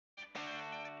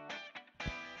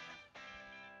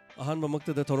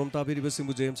ꯑꯍꯥꯟꯕꯃꯛꯇꯗ ꯊꯧꯔꯝ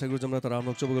ꯇꯥꯕꯤꯔꯤꯕꯁꯤꯡꯕꯨ ꯖꯦꯝ ꯁꯩꯒ꯭ꯔꯨꯖꯝꯅ ꯇꯔꯥꯝ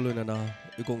ꯅꯣꯛꯆꯕꯒ ꯂꯣꯏꯅꯅ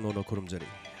ꯏꯀꯣꯛꯅꯧꯅ ꯈꯨꯔꯨꯝꯖꯔꯤ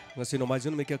ꯉꯁꯤ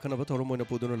ꯅꯣꯡꯃꯥꯏꯖꯤꯡ ꯅꯨꯃꯤꯠꯀꯤ ꯑꯈꯟꯅꯕ ꯊꯧꯔꯝ ꯑꯣꯏꯅ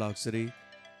ꯄꯨꯗꯨꯅ ꯂꯥꯛꯆꯔꯤ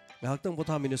ꯉꯥꯏꯍꯥꯛꯇꯪ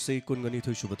ꯄꯣꯊꯥꯃꯤꯟꯅꯁꯤ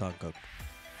 22 ꯁꯨꯕ ꯇꯥꯡꯀꯛ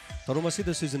ꯊꯧꯔꯝ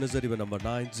ꯑꯁꯤꯗ ꯁꯤꯖꯤꯟꯅꯖꯔꯤꯕ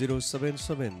ꯅꯝꯕꯔ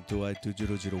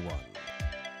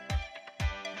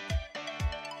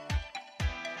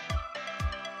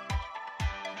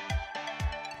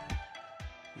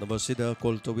ꯅꯝꯕꯔꯁꯤꯗ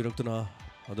ꯀꯣꯜ ꯇꯧꯕꯤꯔꯛꯇꯨꯅ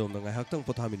ꯑꯗꯣꯝꯅ ꯉꯥꯏꯍꯥꯛꯇꯪ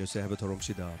ꯄꯣꯊꯥꯃꯤꯟꯅꯁꯤ ꯍꯥꯏꯕ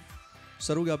ꯊꯧꯔꯝꯁꯤꯗ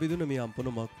ꯁꯔꯨꯛ ꯌꯥꯕꯤꯗꯨꯅ ꯃꯤꯌꯥꯝ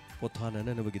ꯄꯨꯝꯅꯃꯛ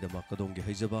ꯄꯣꯊꯥꯅꯅꯕꯒꯤꯗꯃꯛ ꯑꯗꯣꯝꯒꯤ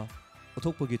ꯍꯩꯖꯕ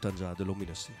ꯎꯠꯊꯣꯛꯄꯒꯤ ꯇꯥꯟꯖꯥꯗꯨ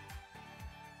ꯂꯧꯃꯤꯟꯅꯁꯤ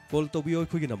ꯀꯣꯜ ꯇꯧꯕꯤꯌꯣ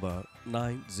ꯑꯩꯈꯣꯏꯒꯤ ꯅꯝꯕꯔ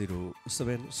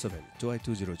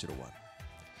 9077282001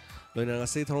 ꯂꯣꯏꯅꯅ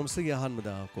ꯉꯁꯤ ꯊꯧꯔꯝꯁꯤꯒꯤ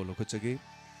ꯑꯍꯥꯟꯕꯗ ꯀꯣꯜ ꯂꯧꯈꯠꯆꯒꯦ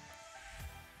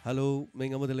ꯍꯜꯂꯣ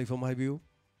ꯃꯤꯡ ꯑꯃꯗ ꯂꯩꯐꯝ ꯍꯥꯏꯕꯤꯌꯨ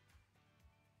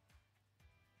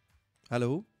ꯍꯜꯂꯣ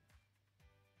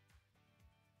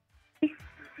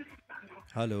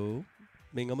ꯍꯜꯂꯣ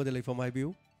ꯃꯤꯡ ꯑꯃꯗ ꯂꯩꯐꯝ ꯍꯥꯏꯕꯤꯌꯨ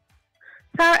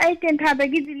ꯁꯥꯔ ꯑꯩ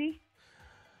ꯇꯦꯟꯊꯥꯗꯒꯤ ꯖꯨꯂꯤ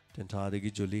ꯇꯦꯟꯊꯥꯗꯒꯤ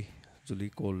ꯖꯨꯂꯤ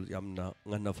ꯀꯣꯜ ꯌꯥꯝꯅ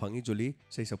ꯉꯟꯅ ꯐꯪꯉꯤ ꯖꯨꯂꯤ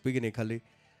ꯏꯁꯩ ꯁꯛꯄꯤꯒꯅꯤ ꯈꯜꯂꯤ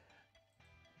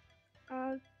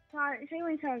ꯁꯥꯔ ꯏꯁꯩ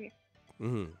ꯑꯣꯏꯅ ꯁꯛꯑꯒꯦ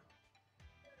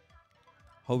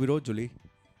ꯍꯧꯕꯤꯔꯣ ꯖꯨꯂꯤ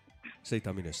ꯏꯁꯩ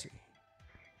ꯇꯥꯃꯤꯟꯅꯁꯤ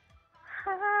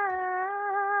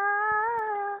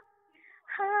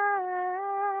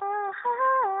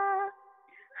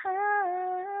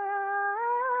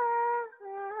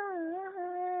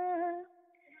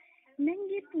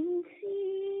ꯅꯪꯒꯤ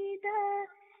ꯄꯨꯟꯁꯤꯗ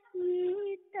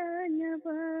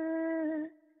ꯌꯦꯠꯇꯅꯕ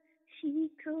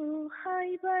ꯁꯤꯈ꯭ꯔꯣ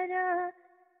ꯍꯥꯏꯕꯔꯥ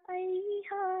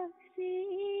ꯑꯩꯍꯥꯛꯁꯦ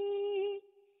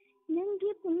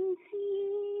ꯅꯪꯒꯤ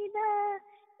ꯄꯨꯟꯁꯤꯗ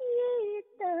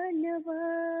ꯌꯦꯠꯇꯅꯕ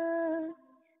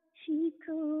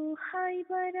ꯁꯤꯈ꯭ꯔꯣ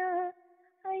ꯍꯥꯏꯕꯔꯥ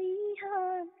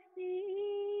ꯑꯩꯍꯥꯛꯁꯦ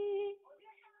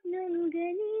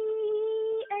ꯅꯪꯒꯅꯤ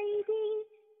ꯑꯩꯗꯤ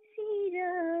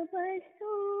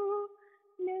ꯁꯤꯔꯕꯁꯨ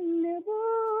ꯅꯪꯅꯕꯨ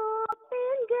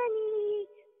ꯄꯦꯟꯒꯅꯤ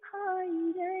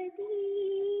ꯍꯥꯏꯔꯗꯤ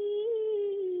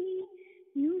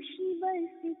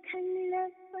ꯅꯨꯡꯁꯤꯕꯁꯤ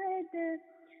ꯈꯜꯂꯛꯄꯗ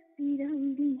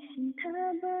ꯄꯤꯔꯥꯡꯗꯤ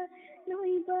ꯁꯤꯟꯊꯕ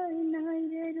ꯂꯣꯏꯕ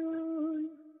ꯅꯥꯏꯔꯔꯣꯏ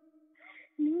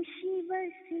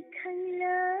ꯅꯨꯡꯁꯤꯕꯁꯤ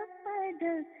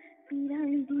ꯈꯜꯂꯛꯄꯗ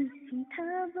ꯄꯤꯔꯥꯡꯗꯤ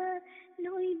ꯁꯤꯟꯊꯕ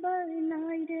ꯂꯣꯏꯕ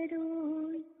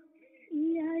ꯅꯥꯏꯔꯔꯣই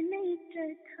ꯏꯔꯥ ꯂꯩꯇ꯭ꯔ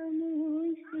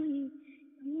ꯊꯃꯣꯏꯁꯤ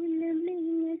ꯌꯣꯜꯂꯝꯂꯦ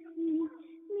ꯉꯁꯤ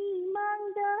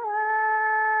ꯃꯤꯃꯥꯡꯗ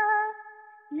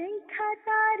ꯂꯩꯈꯥ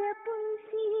ꯇꯥꯔ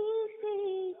ꯄꯨꯟꯁꯤꯁꯦ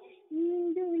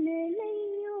ꯌꯦꯡꯗꯨꯅ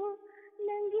ꯂꯩꯌꯨ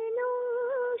ꯅꯪꯒꯤ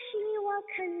ꯅꯨꯡꯁꯤ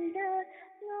ꯋꯥꯈꯜꯗ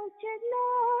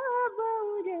ꯉꯥꯎꯆꯠꯅꯕ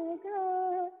ꯎꯔꯒ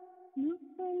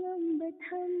ꯅꯣꯛꯄ ꯉꯝꯕ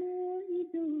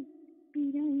ꯊꯃꯣꯏꯗꯨ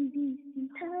ꯄꯤꯔꯥꯡꯗꯤ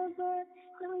ꯁꯤꯟꯊꯕ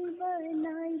ꯂꯣꯏꯕ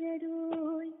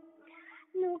ꯅꯥꯏꯔꯔꯣꯏ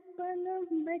ꯅꯣꯛꯄ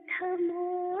ꯉꯝꯕ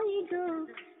ꯊꯃꯣꯏꯗꯨ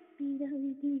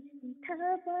ꯄꯤꯔꯥꯡꯗꯤ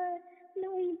ꯁꯤꯟꯊꯕ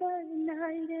ꯂꯣꯏꯕ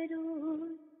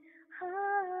ꯅꯥꯏꯔꯔꯣꯏ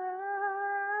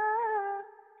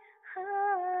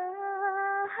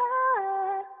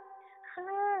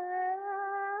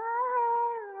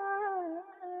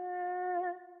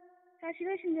ꯁꯤ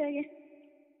ꯂꯣꯏꯁꯤꯟꯖꯔꯒꯦ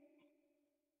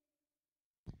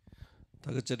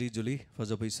ꯊꯥꯒꯠꯆꯔꯤ ꯖꯨꯂꯤ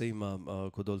ꯐꯖꯕ ꯏꯁꯩ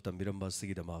ꯈꯨꯗꯣꯜ ꯇꯝꯕꯤꯔꯝꯕ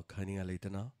ꯑꯁꯤꯒꯤꯗꯃꯛ ꯍꯥꯏꯅꯤꯡꯉꯥꯏ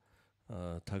ꯂꯩꯇꯅ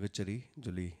ꯊꯥꯒꯠꯆꯔꯤ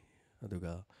ꯖꯨꯂꯤ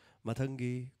ꯑꯗꯨꯒ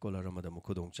ꯃꯊꯪꯒꯤ ꯀꯣꯂꯔ ꯑꯃꯗ ꯑꯃꯨꯛ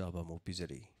ꯈꯨꯗꯣꯡꯆꯥꯕ ꯑꯃꯨꯛ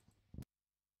ꯄꯤꯖꯔꯤ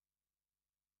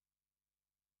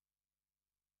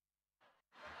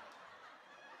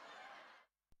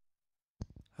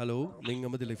ꯍꯜꯂꯣ ꯃꯤꯡ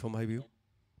ꯑꯃꯗ ꯂꯩꯐꯝ ꯍꯥꯏꯕꯤꯌꯨ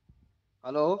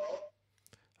ꯍꯜꯂꯣ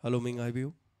ꯍꯜꯂꯣ ꯃꯤꯡ ꯍꯥꯏꯕꯤꯌꯨ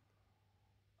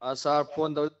ꯁꯥꯔ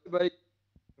ꯐꯣꯟ ꯇꯧꯔꯛꯏꯕ ꯑꯩ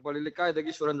ꯄꯣꯂꯤ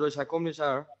ꯂꯩꯀꯥꯏꯗꯒꯤ ꯁꯨꯔꯟꯖꯣꯏ ꯁꯥꯏꯈꯣꯝꯅꯤ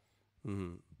ꯁꯥꯔ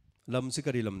ꯂꯝꯁꯤ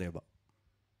ꯀꯔꯤ ꯂꯝꯅꯦꯕ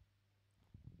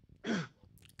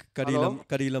ꯍꯜꯂꯣ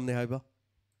ꯀꯔꯤ ꯂꯝꯅꯦ ꯍꯥꯏꯕ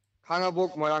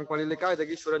ꯈꯥꯡꯉꯕꯣꯛ ꯃꯣꯏꯔꯥꯡ ꯄꯜꯂꯤ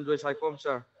ꯂꯩꯀꯥꯏꯗꯒꯤ ꯁꯨꯔꯟꯖꯣꯏ ꯁꯥꯏꯈꯣꯝ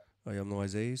ꯁꯥꯔ ꯌꯥꯝ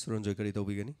ꯅꯨꯡꯉꯥꯏꯖꯩ ꯁꯨꯔꯟꯖꯣꯏ ꯀꯔꯤ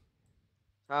ꯇꯧꯕꯤꯒꯅꯤ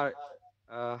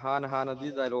ꯁꯥꯔ ꯍꯥꯟꯅꯗꯤ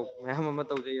ꯗꯥꯏꯂꯣꯛ ꯃꯌꯥꯝ ꯑꯃ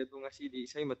ꯇꯧꯖꯩ ꯑꯗꯣ ꯉꯁꯤꯗꯤ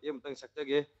ꯏꯁꯩ ꯃꯇꯦꯛ ꯑꯃꯇꯪ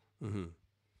ꯁꯛꯆꯒꯦ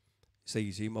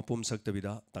ꯏꯁꯩꯒꯤꯁꯤ ꯃꯄꯨꯝ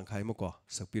ꯁꯛꯇꯕꯤꯗ ꯇꯪꯈꯥꯏ ꯑꯃꯀꯣ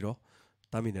ꯁꯛꯄꯤꯔꯣ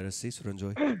ꯇꯥꯃꯤꯟꯅꯔꯁꯤ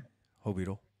ꯁꯨꯔꯟꯖꯣꯏ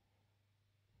ꯍꯧꯕꯤꯔꯣ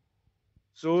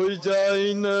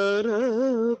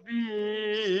ꯁꯣꯏꯖꯥꯏꯅꯔꯕꯤ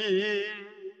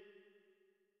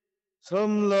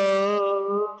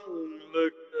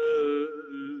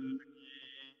ꯁꯝꯂꯥꯡꯂꯛꯇꯒꯤ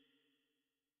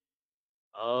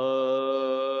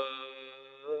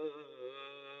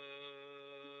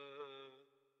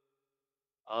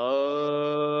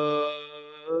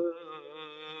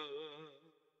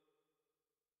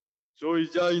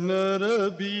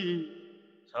ꯁꯣꯏꯖꯥꯏꯅꯔꯕꯤ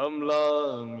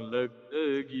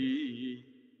ꯁꯝꯂꯥꯡꯂꯛꯇꯒꯤ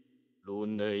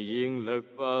ꯂꯣꯟꯅ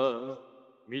ꯌꯦꯡꯂꯛꯄ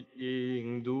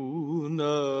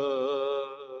ꯃꯤꯠꯌꯦꯡꯗꯨꯅ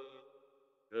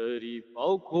ꯀꯔꯤ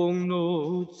ꯄꯥꯎꯈꯣꯡꯅꯣ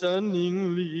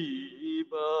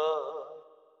ꯆꯥꯅꯤꯡꯂꯤꯕ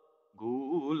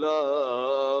ꯒꯨꯂꯥ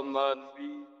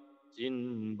ꯃꯥꯟꯕꯤ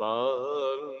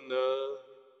ꯆꯤꯟꯕꯥꯜꯅ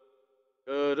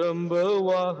ꯀꯔꯝꯕ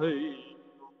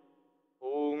ꯋꯥꯍꯩꯅꯣ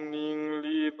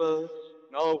ꯐꯣꯡꯅꯤꯡꯂꯤꯕ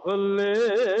ngauhale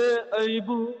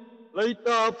aibu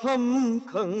leitafam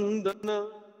khangdana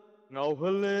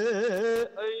ngauhale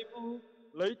aibu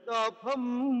leitafam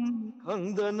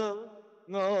khangdana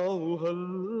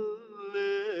ngauhale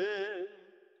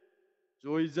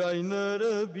joy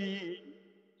jainarabi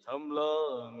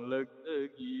samlang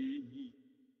lagtagi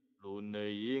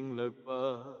lunay ing lagpa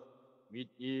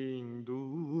miting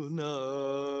duna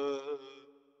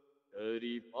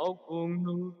dari pau kong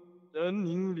nu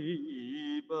taning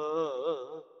liba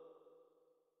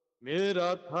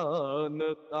मेरा था न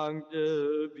तांग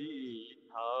भी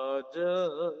था जा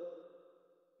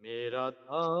मेरा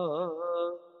था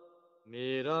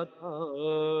मेरा था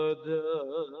जा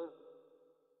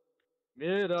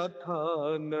मेरा था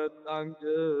न तांग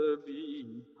भी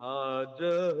था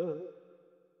जा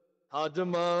था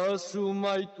जमा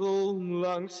sumai thong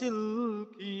lang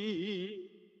silki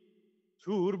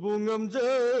surbungam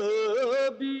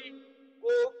jabi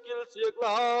kokil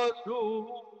seglasu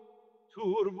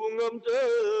surbungam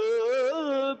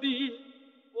jabi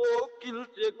kokil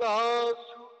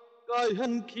seglasu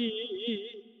kaihan ki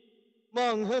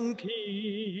manghan ki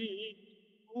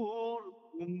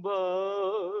urumba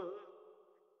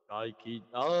kai ki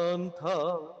tan tha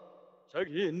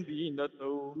saghin bi na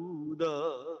tauda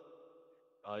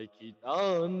kai ki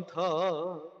tan tha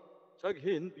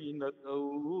saghin bi na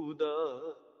tauda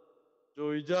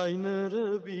rồi dài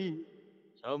nơ bi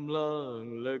sam lang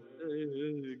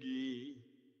lagtagi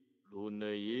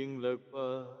lunay ing lagpa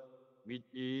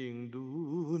miting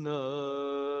duna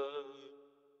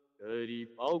dari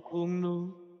pau kong no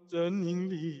janing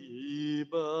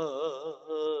liba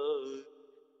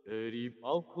dari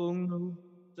pau kong no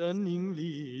janing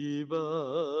liba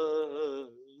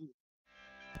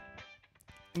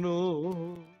no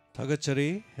थागतचरी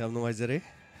याम नुंगाइजरे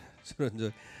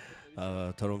सुरंजोय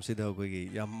थोरमसिदा कोई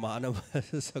याम मानव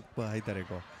सकपा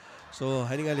हाइतारेको सो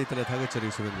हाइनिंगा लितले थागतचरी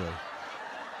सुरंजोय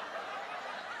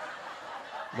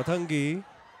मथंगी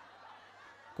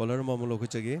collar मामलो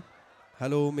कुचगे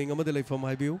hello Ming अमदे लाइफम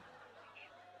हाइबियू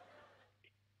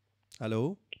hello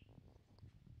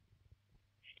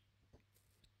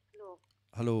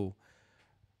hello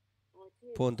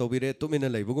phone तौबिरे तुमिना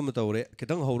लैबगुम तौरे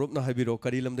खितंग हौरपना हाइबिरो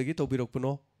करी लमदगी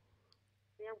तौबिरकपनो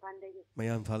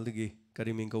मयाम फालदगी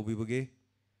करी Ming कौबिबगे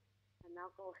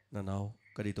ननाव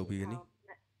करी तौबिगनी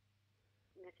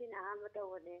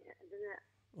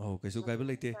oh kaisu kaiba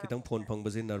leite kitang phone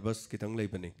phangbase nervous kitang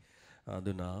leibani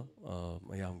aduna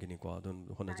mayam gini ko adun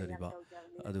hona jariba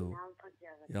adu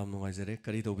yam nungai jare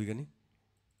kari tobigani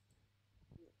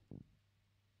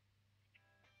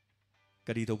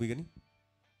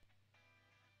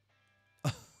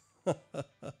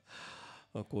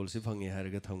call si phangi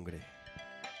harga thamgre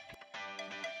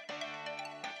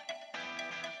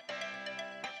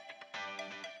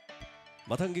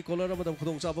mathangi caller amadam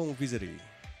khudong chabang pizari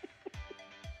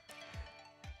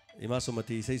ima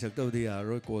sumati sei sakta di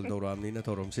aroi call doram ni na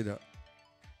thorom sida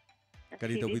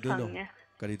kari to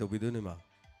bidu ni ma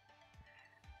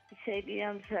sei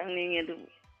diam sangning edu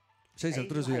sei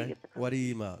saktra su yai wari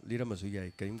ma lirama su yai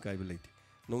kaim kai belait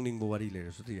nongning bo wari le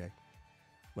su ti yai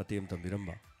matem tam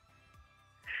biramba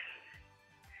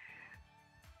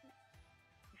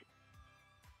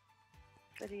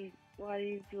kari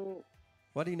wari ju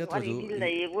wari na tro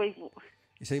lei woi bu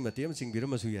isai matem sing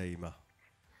birama su yai ma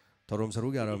thorom saru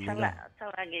garam ni na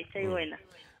sala ge sei oina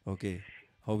okay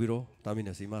hobiro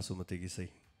tamina si ma sumate gi sei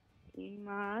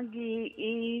imagi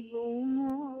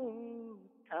ibumo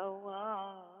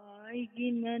thawai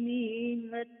ginani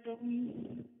matum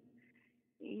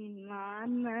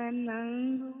imana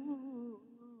nangu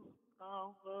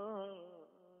kawa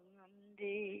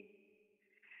ngamde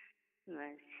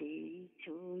ngasi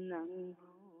chu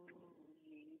nangu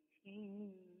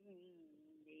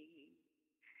ningchindi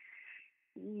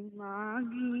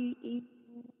imagi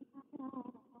ibumo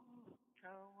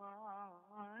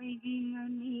thawai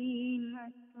ginani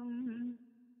matum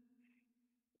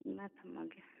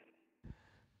nathamage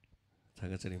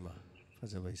थागचरी मा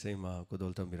फजब इसै मा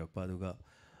कुदोल तंबिरकपा दुगा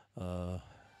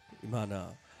इमाना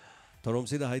theorem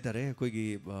सिदा हाइतारे कोइगी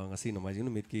ngasi नमाइजिंग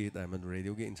नुमित की diamond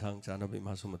radio की इंसांग चानब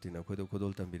इमा सुमतिना खोइदो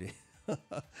कुदोल तंबिरे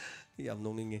याम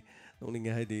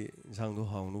नोंनिंगे हाइदि इंसांग दो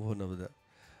हाउनु होनबदा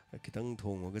खितंग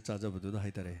थोंगगा चाजबदुदा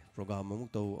हाइतारे programme अमुक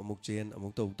तौ अमुक चेन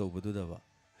अमुक तौ तौबदुदाबा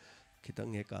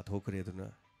खितंग हे का थोखरे दुना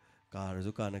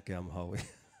कारजु काना क्याम हावे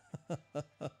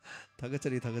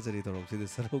थागचरी थोरम सिदा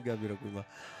सरो क्या बिरकुमा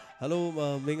hello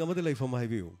Ming अमदे लाइफम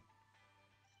हाइबियू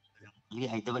li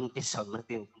ai taban ti som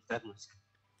martin trak mas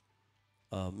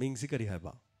Ming से करी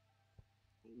हाइबा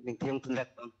ning thiam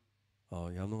tundak tom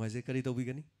याम नुंगाइजे करी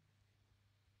तौबिगनी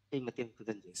ei matim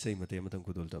tudan sei mate matang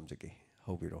kudol tam jake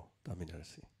ꯍꯧꯕꯤꯔꯣ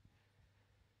ꯇꯥꯃꯤꯟꯅꯔꯁꯤ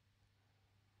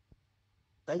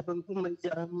Taibang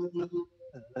kumayam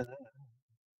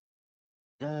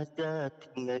Jaja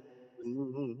tinggal pun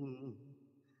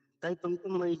Taibang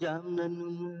kumayam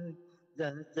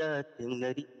Jaja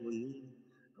tinggal pun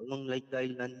Awang lay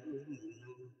kailan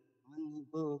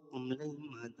Manibo kumlay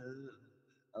mada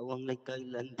Awang lay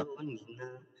kailan nina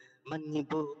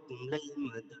Manibo kumlay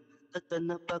mada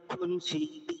Tatana pa kun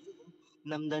sibi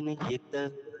Namdani hita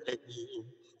waragi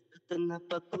Tatana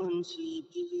pa kun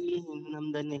sibi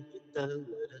Namdani hita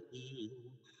waragi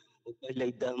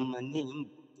Upalay damanim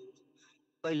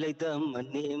Upalay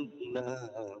damanim na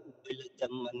Upalay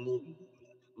damanim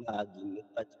Maging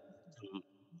patapatang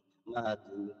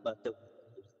Maging patapatang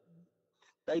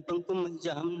Taibang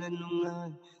kumayam na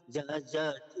nungan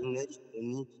Jaja tingari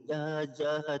kuni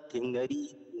Jaja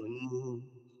tingari kuni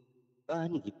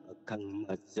Kan ipakang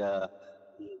masa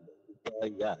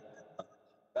Upaya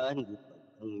Kan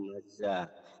ipakang masa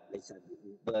Laysabi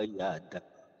upaya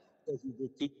Tahidi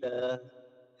kita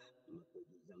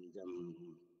Makudi jam-jam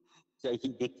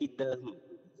Tahidi kita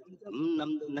Makudi jam-jam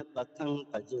Namdo na pakang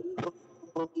pajero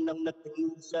Nam na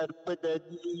pinisar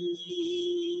padagi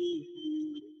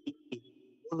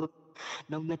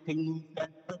Nam na pinisar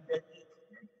padagi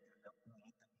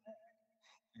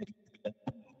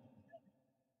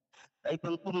Ay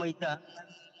pang pumaydangan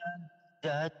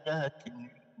Dadating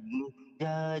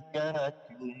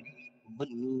Dadating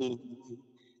Bani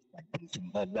Dating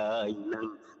simbalay ng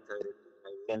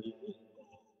Karangal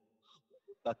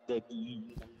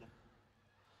Pagdagi ng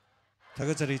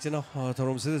ꯊꯥꯒꯠꯆꯔꯤ ꯏꯆꯤꯟꯅꯥꯎ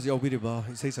ꯊꯧꯔꯝꯁꯤꯗ ꯌꯥꯎꯕꯤꯔꯤꯕ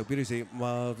ꯏꯁꯩ ꯁꯛꯄꯤꯔꯤꯁꯤ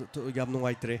ꯌꯥꯝ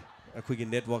ꯅꯨꯡꯉꯥꯏꯇ꯭ꯔꯦ ꯑꯩꯈꯣꯏꯒꯤ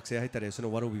ꯅꯦꯠꯋꯥꯛꯁꯦ ꯍꯥꯏꯇꯥꯔꯦ ꯑꯁꯤꯅ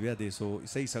ꯋꯥꯔꯧꯕꯤꯕ ꯌꯥꯗꯦ ꯁꯣ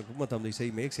ꯏꯁꯩ ꯁꯛꯄ ꯃꯇꯝꯗ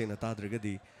ꯏꯁꯩ ꯃꯌꯦꯛ ꯁꯦꯡꯅ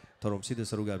ꯇꯥꯗ꯭ꯔꯒꯗꯤ ꯊꯧꯔꯝꯁꯤꯗ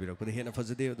ꯁꯔꯨꯛ ꯌꯥꯕꯤꯔꯛꯄꯗ ꯍꯦꯟꯅ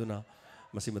ꯐꯖꯗꯦ ꯑꯗꯨꯅ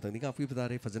ꯃꯁꯤ ꯃꯇꯪꯗꯤ ꯉꯥꯛꯄꯤꯕ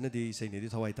ꯇꯥꯔꯦ ꯐꯖꯅꯗꯤ ꯏꯁꯩꯅꯗꯤ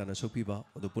ꯊꯋꯥꯏ ꯇꯥꯅ ꯁꯛꯄꯤꯕ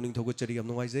ꯑꯗꯨ ꯄꯨꯛꯅꯤꯡ ꯊꯧꯒꯠꯆꯔꯤ ꯌꯥꯝ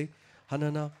ꯅꯨꯡꯉꯥꯏꯖꯩ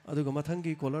ꯍꯟꯅ ꯑꯗꯨꯒ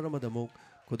ꯃꯊꯪꯒꯤ ꯀꯣꯂꯔ ꯑꯃꯗ ꯑꯃꯨꯛ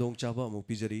ꯈꯨꯗꯣꯡꯆꯥꯕ ꯑꯃꯨꯛ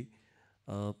ꯄꯤꯖꯔꯤ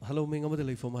ꯍꯜꯂꯣ ꯃꯤꯡ ꯑꯃꯗ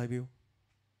ꯂꯩꯐꯝ ꯍꯥꯏꯕꯤꯌꯨ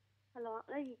ꯍꯜꯂꯣ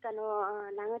ꯑꯩ ꯀꯩꯅꯣ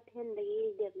ꯂꯥꯡꯉꯊꯦꯟꯗꯒꯤ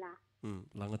ꯗꯦꯕꯂꯥ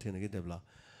ꯂꯥꯡꯉꯊꯦꯟꯗꯒꯤ ꯗꯦꯕꯂꯥ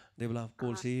ꯗꯦꯕꯂꯥ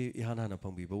ꯀꯣꯜꯁꯤ ꯏꯍꯥꯟ ꯍꯥꯟꯅ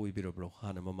ꯐꯪꯕꯤꯕ ꯑꯣꯏꯕꯤꯔꯕ꯭ꯔꯣ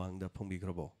ꯍꯥꯟꯅ ꯃꯃꯥꯡꯗ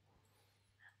ꯐꯪꯕꯤꯈ꯭ꯔꯕꯣ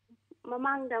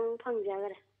ꯃꯃꯥꯡꯗ ꯑꯃꯨꯛ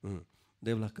ꯐꯪꯖꯈ꯭ꯔꯦ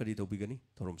ꯗꯦꯕꯂꯥ ꯀꯔꯤ ꯇꯧꯕꯤꯒꯅꯤ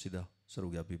ꯊꯧꯔꯝꯁꯤꯗ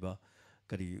ꯁꯔꯨꯛ ꯌꯥꯕꯤꯕ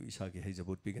ꯀꯔꯤ ꯏꯁꯥꯒꯤ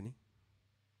ꯍꯩꯖꯕ ꯎꯠꯄꯤꯒꯅꯤ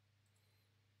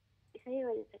ꯏꯁꯩ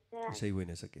ꯑꯣꯏꯅ ꯁꯛꯆꯔꯛꯑꯒꯦ ꯏꯁꯩ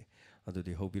ꯑꯣꯏꯅ ꯁꯛꯀꯦ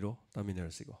ꯑꯗꯨꯗꯤ ꯍꯧꯕꯤꯔꯣ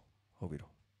ꯇꯥꯃꯤꯟꯅꯔꯁꯤꯀꯣ ꯍꯧꯕꯤꯔꯣ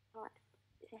ꯍꯣꯏ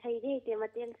ꯍꯩꯗꯤ ꯍꯩꯇꯦ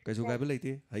ꯃꯇꯦꯛ ꯀꯩꯁꯨ ꯁꯛꯆꯒꯦ ꯀꯥꯏꯕ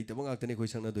ꯂꯩꯇꯦ ꯍꯩꯇꯕ ꯉꯥꯛꯇꯅꯤ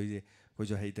ꯑꯩꯈꯣꯏ ꯁꯛꯅꯗꯣꯏꯁꯦ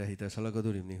ꯑꯩꯈꯣꯏꯁꯨ ꯍꯩꯇ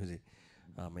ꯁꯛꯂꯛꯀꯗꯣꯔꯤꯕꯅꯤ ꯍꯧꯖꯤꯛ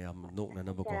ꯃꯌꯥꯝ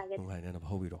ꯅꯣꯛꯅꯅꯕꯀꯣ ꯁꯛꯆꯔꯛꯑꯒꯦ ꯅꯨꯡꯉꯥꯏꯅꯅꯕ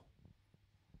ꯍꯧꯕꯤꯔꯣ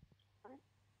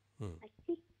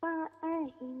ꯑꯆꯤꯛꯄ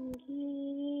ꯑꯍꯤꯡꯒꯤ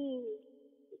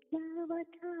ꯏꯛꯂꯕ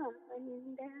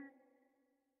ꯊꯥꯕꯜꯗ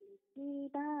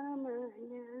ꯅꯨꯡꯁꯤꯕ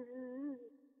ꯑꯃꯅ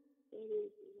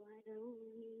ꯀꯔꯤꯒꯤ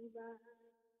ꯋꯥꯔꯧꯔꯤꯕ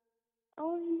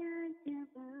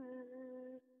ꯑꯣꯏꯅꯖꯕ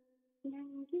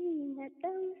ꯅꯪꯒꯤ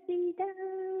ꯅꯇꯧꯁꯤꯗ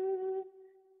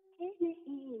ꯍꯦꯟꯅ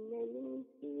ꯍꯦꯟꯅ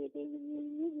ꯅꯨꯡꯁꯤꯔꯦ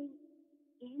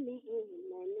ꯍꯦꯟꯅ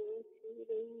ꯍꯦꯟꯅ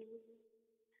ꯅꯨꯡꯁꯤꯔꯦ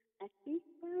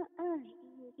ꯑꯆꯤꯛꯄ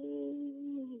ꯑꯍꯤꯡꯒꯤ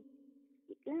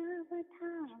ꯏꯛꯂꯕ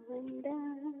ꯊꯥꯕꯜꯗ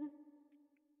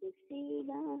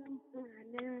ꯅꯨꯡꯁꯤꯕ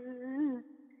ꯑꯃꯅ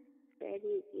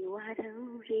ꯀꯔꯤꯒꯤ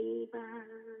ꯋꯥꯔꯧꯔꯤꯕ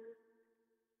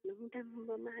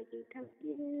ꯅꯨꯡꯗꯝꯕ ꯃꯥꯒꯤ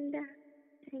ꯊꯝꯆꯤꯟꯗ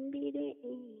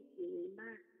ꯁꯦꯝꯕꯤꯔꯛꯏ ꯏꯃꯥ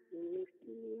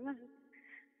ꯅꯨꯡꯁꯤꯕ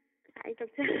ꯑꯩ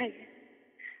ꯇꯣꯛꯆꯔꯒꯦ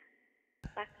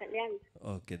ꯄꯥꯈꯠꯂꯦ ꯌꯥꯝ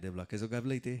ꯑꯣꯀꯦ ꯗꯦꯕꯂꯥ ꯀꯩꯁꯨ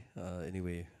ꯀꯥꯏꯕ ꯂꯩꯇꯦ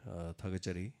ꯑꯦꯅꯤꯋꯦ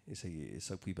ꯊꯥꯒꯠꯆꯔꯤ ꯏꯁꯩꯒꯤ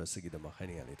ꯁꯛꯄꯤꯕ ꯑꯁꯤꯒꯤꯗꯃꯛ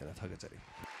ꯍꯥꯏꯅꯤꯡꯉꯥꯏ ꯂꯩꯇꯅ ꯊꯥꯒꯠꯆꯔꯤ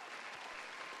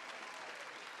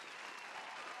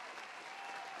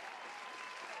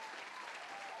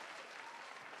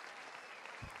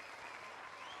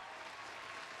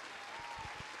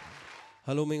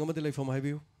ꯍꯜꯂꯣ ꯃꯤꯡ ꯑꯃꯗ ꯂꯩꯐꯝ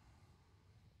ꯍꯥꯏꯕꯤꯌꯨ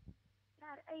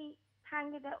ꯁꯥꯔ ꯑꯩ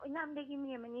ꯊꯥꯡꯒꯗ ꯑꯣꯏꯅꯥꯝꯗꯒꯤ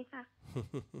ꯃꯦꯝꯕꯅꯤ ꯁꯥꯔ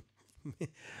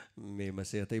ꯃꯦꯝ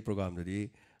ꯑꯁꯦ ꯑꯇꯩ ꯄ꯭ꯔꯣꯒꯥꯝꯗꯗꯤ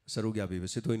ꯁꯔꯨꯛ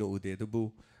ꯌꯥꯕꯤꯕꯁꯤ ꯊꯣꯏꯅ ꯎꯗꯦ ꯑꯗꯨꯕꯨ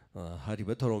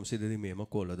ꯍꯥꯏꯔꯤꯕ ꯊꯧꯔꯝꯁꯤꯗꯗꯤ ꯃꯦꯝ ꯑꯃ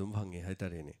ꯀꯣꯜ ꯑꯗꯨꯝ ꯐꯪꯉꯦ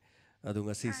ꯍꯥꯏꯇꯥꯔꯦꯅꯦ ꯑꯗꯣ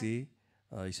ꯉꯁꯤꯁꯤ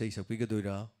ꯏꯁꯩ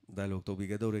ꯁꯛꯄꯤꯒꯗꯣꯏꯔꯥ ꯗꯥꯏꯂꯣꯛ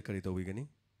ꯇꯧꯕꯤꯒꯗꯧꯔꯦ ꯀꯔꯤ ꯇꯧꯕꯤꯒꯅꯤ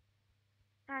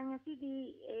ꯁꯥꯔ ꯉꯁꯤꯗꯤ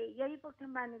ꯌꯥꯏꯔꯤꯄꯣꯛ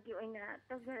ꯊꯝꯕꯥꯜꯅꯨꯒꯤ ꯑꯣꯏꯅ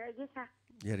ꯇꯧꯖꯔꯛꯑꯒꯦ ꯁꯥꯔ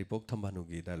ꯌꯥꯏꯔꯤꯄꯣꯛ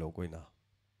ꯊꯝꯕꯥꯜꯅꯨꯒꯤ ꯗꯥꯏꯂꯣꯛ ꯑꯣꯏꯅ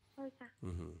ꯍꯣꯏ ꯁꯥꯔ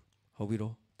ꯍꯧꯕꯤꯔꯣ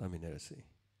ꯇꯥꯃꯤꯟꯅꯔꯁꯤ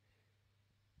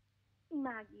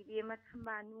ꯏꯃꯥꯒꯤ ꯏꯕꯦꯝꯃ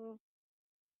ꯊꯝꯕꯥꯜꯅꯨ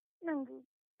ꯅꯪꯕꯨ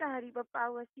ꯇꯥꯔꯤꯕ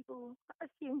ꯄꯥꯎ ꯑꯁꯤꯕꯨ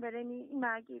ꯑꯁꯦꯡꯕꯔꯅꯤ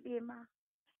ꯏꯃꯥꯒꯤ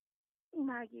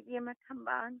ꯏꯕꯦꯝꯃ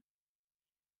ꯊꯝꯕꯥꯜ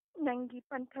ꯅꯪꯒꯤ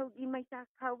ꯄꯟꯊꯧꯒꯤ ꯃꯩꯆꯥꯛ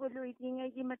ꯐꯥꯎꯕ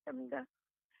ꯂꯣꯏꯗ꯭ꯔꯤꯉꯩꯒꯤ ꯃꯇꯝꯗ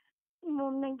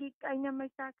ꯏꯃꯣꯝ ꯅꯪꯒꯤ ꯀꯥꯏꯅ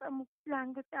ꯃꯩꯆꯥꯛ ꯑꯃꯨꯛ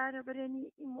ꯂꯥꯡꯕ ꯇꯥꯔꯕꯔꯅꯤ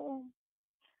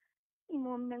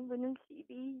ꯏꯃꯣꯝ ꯅꯪꯕꯨ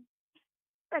ꯅꯨꯡꯁꯤꯕꯤ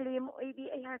ꯀꯂꯦꯝ ꯑꯣꯏꯕꯤ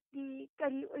ꯑꯩꯍꯥꯛꯇꯤ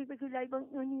ꯀꯔꯤ ꯑꯣꯏꯕꯒꯤ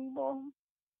ꯂꯥꯏꯕꯛꯅꯣꯅꯤ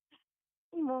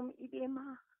ꯏꯃꯣꯝ ꯏꯕꯦꯝꯃ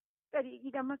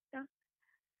ꯀꯔꯤꯒꯤꯗꯃꯛꯇ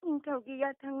ꯅꯤꯡꯊꯧꯒꯤ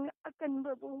ꯌꯥꯊꯪ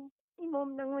ꯑꯀꯟꯕꯕꯨ ꯏꯃꯣꯝ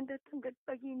ꯅꯪꯉꯣꯟꯗ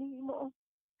ꯊꯨꯡꯒꯠꯄꯒꯤꯅꯤ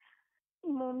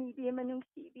ꯏꯃꯣꯝ ꯏꯕꯦꯝꯃ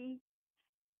ꯅꯨꯡꯁꯤꯕꯤ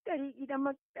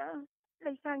ꯀꯔꯤꯒꯤꯗꯃꯛꯇ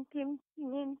laisang tim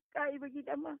sinin kay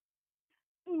bagidama.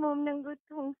 Imom nang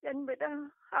gutong sanbada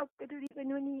hapkaduri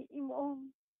ganuni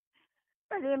imom.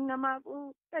 Palem na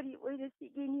mabu kari oida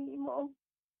sigini imom.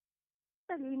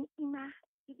 Palem ima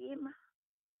idema.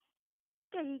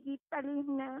 Kayigi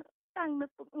palem na tang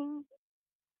mapuging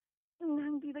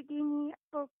nang bibagini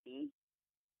pokti.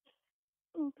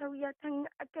 Intaw yatang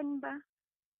akan ba?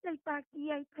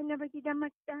 Laipaki ay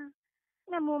panabagidamata.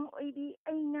 Namom oidi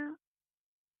ay na.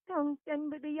 Tong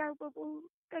sanbadayaw pa po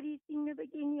karising na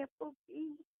bagini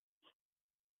pokti.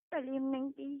 Palem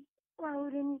nang di.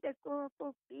 Waurin dako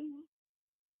pokti.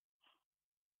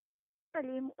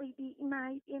 Palem oidi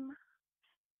imay ema.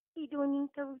 Idoning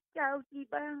taw chow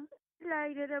diba.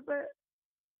 Laira raba.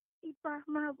 Ipa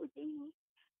mabuti.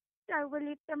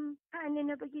 Tawalitam kanan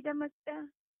na bagidamata.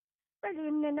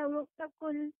 Palem na nawak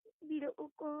takol. Biro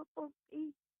uko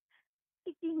pokti.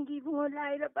 Itinggi mo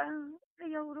laira ba.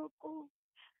 Kayaw ko.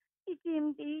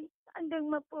 Itimdi.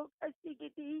 Andang mapok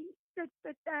asigiti.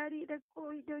 Katpatari na ko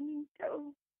idoning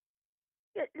taw.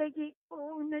 Kat lagi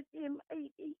ko na tim ay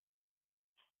di.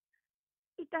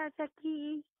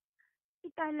 Itasaki.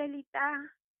 Italalita.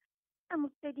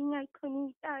 Amok tadi ngay ko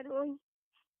ni taroy.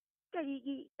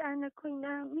 Karigi itana ko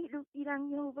na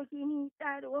milupirang yung bagini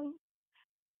taroy.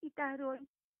 Itaroy.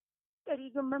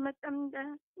 Karigo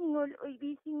mamatamda. Ngol oy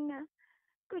bising na.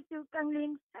 Kutsukang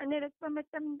lin sana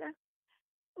pamatamda.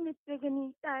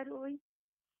 Nagpagani taroy.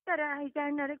 Tarahay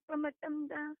sana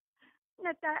pamatamda.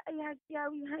 Nataayag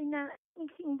yawi hay na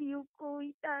ising biyo ko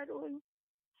itaroy.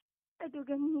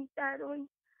 Adugani taroy.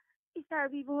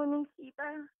 Isabi mo nung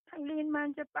sipa. Hanglin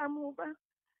man sa pamo ba.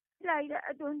 Laira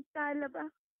adon talaba.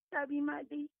 Sabi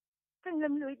madi.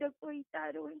 Hanggamloy da ko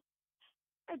itaroy.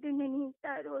 Adon na ni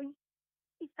taroy.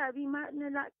 Isabi ma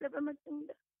nalaklaba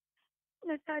matanda.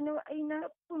 Nasano ay na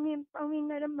pumimpawin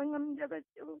na ramangam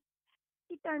dabato.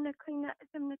 Kita na ko'y na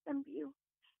asam na tambiyo.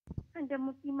 Handa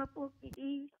mo kimapok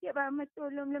iti. Siya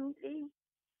matulong lamli.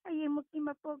 Ay mo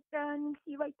kimapok ka. Nung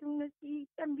siway kong nasi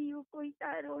tambiyo ko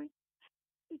itaroy.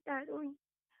 Itaroy.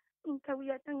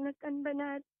 Ingkawiyatang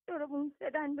nakanbanat. Turabong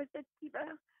sadan batat siba.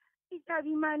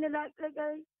 Isabi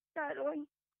manalaklagay. Itaroy.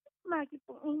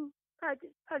 Makipong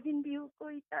kazin biyo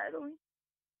ko itaroy.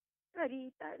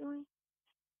 Kari itaroy.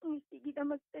 Sige na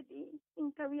magtadi.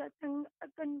 Ingkawiyatang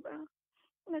akan ba.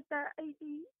 Nata ay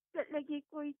di. Lagi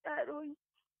ko itaroy.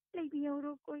 Laibiyang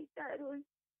ko itaroy.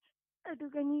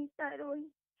 Adugani itaroy.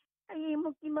 Ay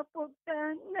mo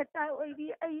kimapogta. Nata ay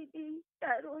di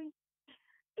itaroy.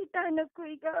 Itana ko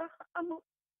iga. Amo.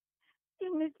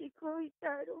 Tinasi ko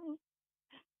itaroy.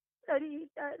 Kari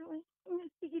itaroy.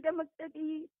 Sige na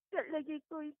magtadi. Lagi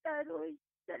ko itaroy.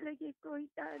 Lagi ko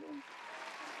itaroy.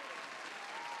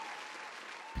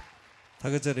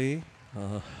 थागतजरे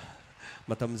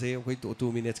मतमजे अखोई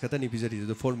 2 minutes खतनी पिजरी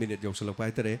 4 minute यौसलक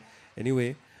हाइतरे anyway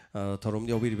theorem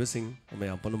यौबिरिबसिंग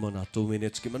मयाम पनुमना 2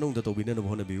 minutes की मनुंग तौबिनन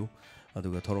होनबियु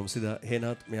अदुगा theorem सिदा हेना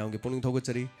मयाम के पुनिंग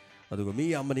थोगचरी अदुगा मी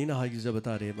यामनिना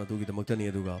हाइजबतारे मदुगी दमक्तनी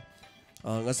अदुगा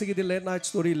ngasi di late night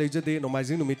story lejade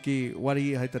nomaizing numit ki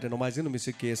wari haitare nomaizing numit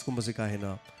se case kumba se ka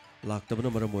hena laktabana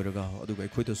maram oiraga aduga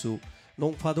ekhoi tasu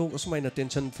nong phado asmaina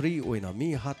tension free oina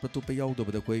mi hat patu pe yaw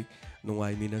dobada koi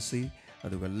nongai minasi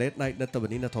aduga late night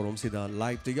natabani na thorom sida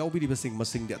live te yaw biri basing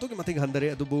masing de atoki mating handare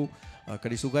adubu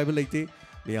kari su gai belaite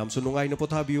miyam su nongai na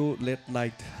pothabiu late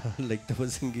night like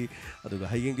tabasingi aduga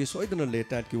hayeng gi soidana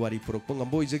late night ki wari purok pang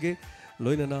amboi jage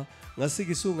loinana ngasi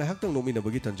gi su ngahak tang nomina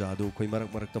bagi tanja adu khoi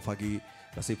marak ta fagi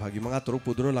ngasi fagi manga torok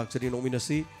puduna lakchari nomina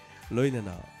si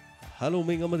loinana hello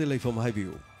ming amade laifam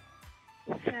haibiu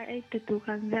Sa ay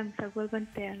tutukang jam sa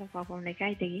gulbante ala papam na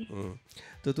kay dagi.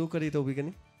 tu kari to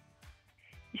bigani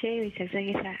Siya yung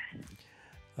isagsagi sa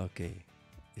okay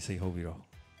isay hobiro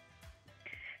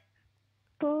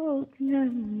Pok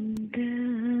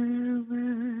namdawa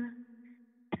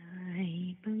tay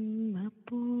bang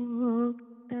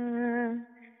mapukta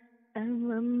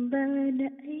Amambada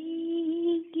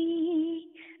aigi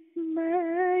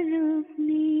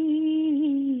marupni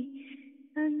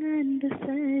Anganda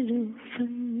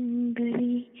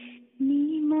sarufangari ni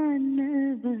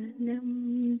manava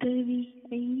namdavi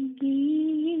aigi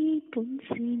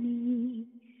punsini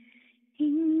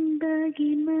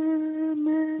Hindagi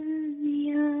mama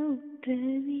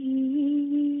yautari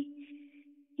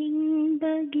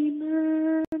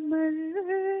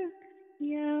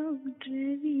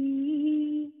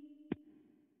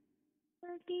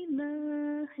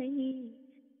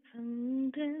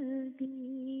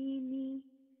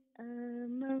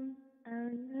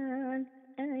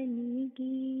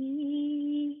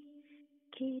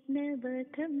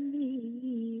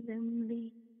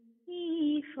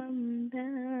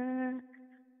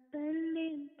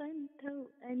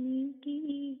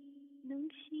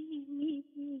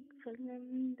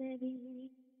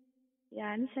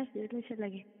यानी sir video से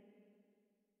लगे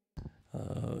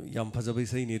याम फजब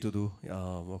इसे नहीं तो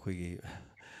मखोगी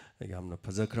यामना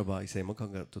फजख्रबा इसे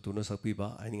मखंग तुतुना सकपीबा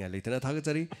ironing लेतना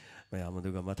थागचरी मयाम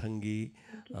अदुगा मथंगी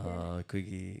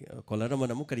अखोगी collar अमन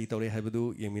अमुक करी तौरे हाइबदु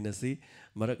येमिनसी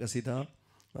मरक असिदा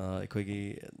अखोगी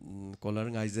collar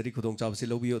ngaizari खुदोंग चाबसी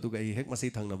लौबियो अदुगा आई हेक मसी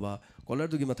थंगनबा collar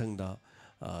दुगी मथंगदा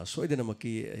सोइदना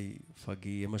मकी आई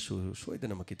फगी अमसु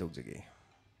सोइदना मकी तौजगे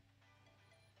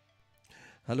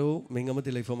hello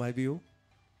मिंगमति लेफम हाइबियो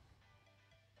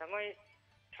तमाई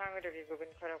थांगदगी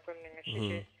गोबिन खरापम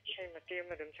निंगसिसे शै मते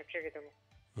मदम सक्सेगेदम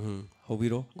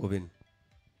होबिरो गोबिन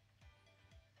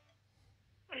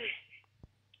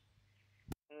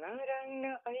नारायण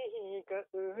आई गा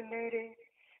उनरे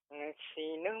ngasi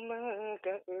nama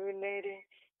ga unere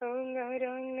oh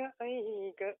naरायण आई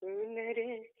गा उनरे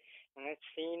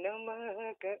ngasi nama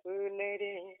ga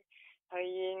unere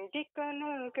hayeng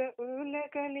dikana ga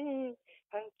unagani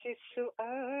hanchisu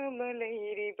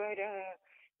amalairi bara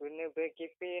unabagi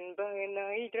pen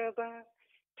banai draba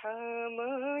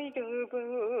thamai dubu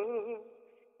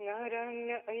naरायण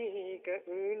आई गा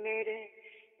unere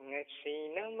ngasi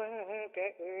nama ga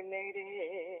unere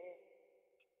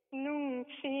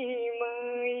nungsi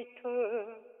mai tho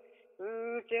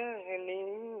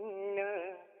ujanina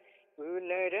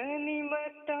unarani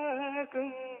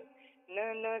matagum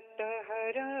nanata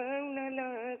harang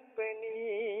nalakpani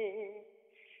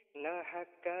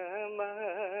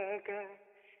nahakamaga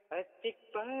atik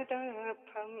pada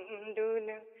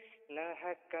phamduna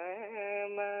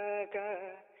nahakamaga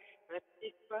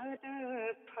atik pada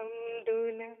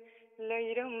phamduna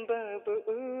lairamba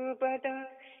bubada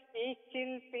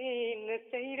ichil pin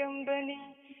sairambani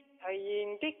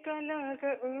hayeng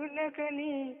dikanaga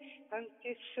unagani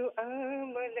antisu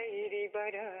amalairi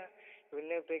bara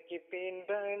unabagi pen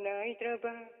banai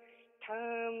draba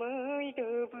thamai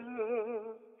dubu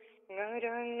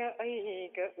ngarang ai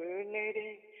ga unare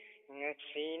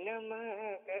ngasi nama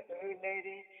ga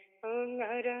unare oh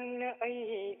ngarang ai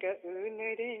ga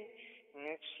unare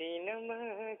ngasi nama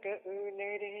ga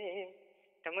unare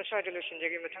तमसा जलुशन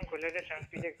जगे मथंग collar सांग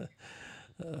पिजे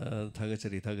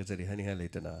थागचरी हनी हा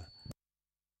लेतना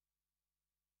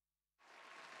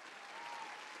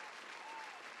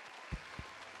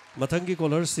मथंगी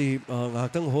collar C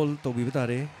ngahakang hol tobiba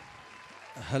tare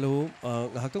hello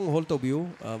ngahakang hol tobiu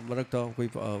marakta koi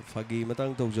fagi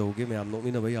matang tawjauge mayam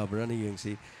nomina ba yabra ni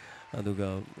yengsi aduga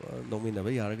nomina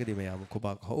ba yaragadi mayam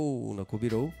khobak ho na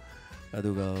khobiro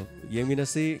aduga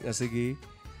yengminasi ngasigi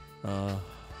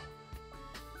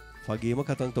fagi ma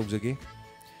khatang tawjage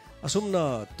asumna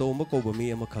toma koba mi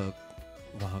ama khak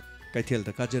wahak kaithel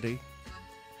da kajare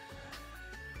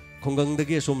khongang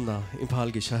dagi asumna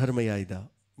imphal gi shahar mayaida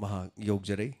maha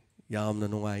yogjare yamna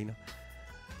nungaina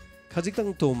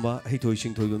khajitang tomba hitoi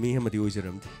singthoi mi hamadi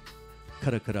oijaramdi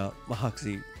khara khara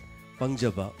mahaksi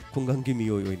pangjaba khongang gi mi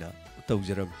oina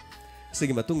tawjaram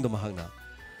sigi matung da mahakna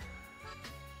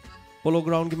Polo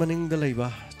ground ki maning da leiba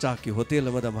chak ki hotel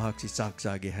amada mahak si chak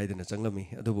chage haidana changlami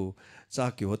adubu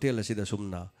chak ki hotel asida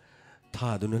sumna tha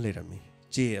duna lerami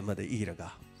che amada iraga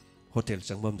hotel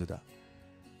changbam duda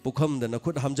pukham da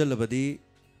nakhut hamjalabadi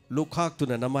lokhak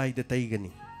tuna namai da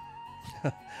taigani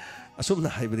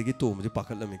asumna haibadi ki tom je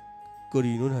pakhatlami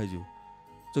kori nun haiju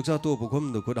chaksa to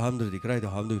pukham da khut hamdri krai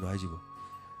da hamdu no haiju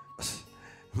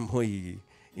moi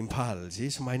imphal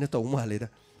ji smaina to male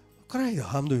da krai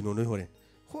da hamdu no no hore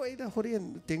hoida horian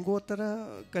tengo tara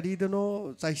karidano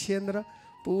chaisendra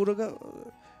puraga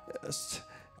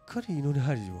kari no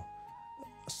harjo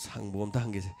sangbom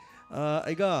tange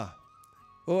aiga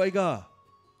o aiga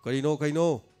kaino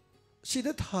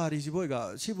sida thari jibo aiga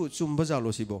sibu chumba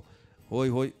jalo sibo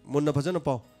hoi munna phajana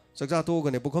pau sakja to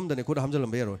gane bukham dane khud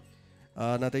hamjalam be roi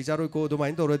na tai charoi ko do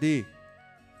main toradi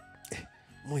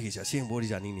moi gi ja seng bori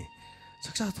jani ni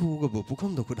sakja to ga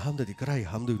bukham da khud hamda di karai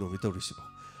hamdu no mi torisibo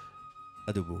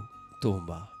adubu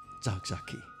tomba chak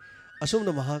chaki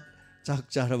asomna mahak chak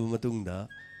charaba matungda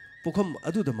pukham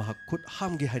aduda mahak khut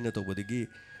hamge haina tobadagi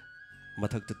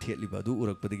mathakta thetliba adu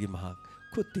urakpadagi mahak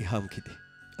khutti hamkhide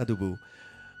adubu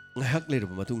ngahak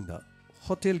leraba matungda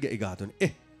hotel ge igadon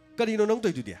karino nang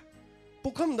toidudia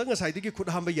pukham da ngasai digi khut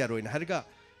hamba yaroina harga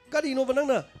karino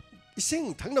banangna ising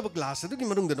thangnaba glass adugi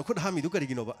manungda no khut hami du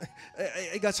karigino ba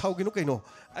aiga chawgino kaino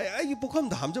ai pukham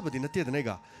da hamjabadi natte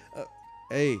danaiga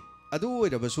adu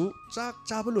oirabasu chak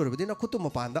chaba lorabadi na khutu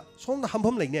mapanda somna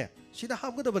hampham leine sida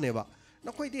hamgadabane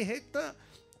nakhoi di hekta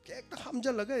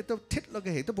hamjalaga eta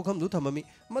thitlaga hekta pukham du thamami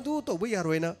madu toba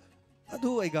yaroina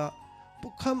adu aiga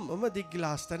pukham amadi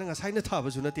glass ta nga saina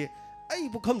thabasu nate ai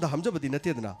pukham da hamjabadi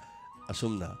nate dana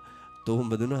asumna to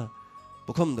maduna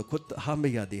ꯄꯨꯈꯝꯗ ꯈꯨꯠ ꯍꯥꯝꯕ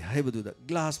ꯌꯥꯗꯦ ꯍꯥꯏꯕꯗꯨꯗ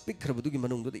glass ꯄꯤꯛꯈ꯭ꯔꯕꯗꯨꯒꯤ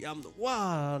ꯃꯅꯨꯡꯗꯨꯗ ꯌꯥꯝꯅ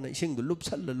ꯋꯥꯅ ꯏꯁꯤꯡꯗꯨ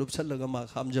ꯂꯨꯞꯁꯜꯂꯒ ꯃꯥ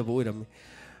ꯍꯥꯝꯖꯕ ꯑꯣꯏꯔꯝꯃꯤ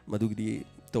ꯃꯗꯨꯒꯤꯗꯤ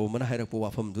ꯇꯣꯝꯕꯅ ꯍꯥꯏꯔꯛꯄ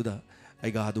ꯋꯥꯐꯝꯗꯨꯗ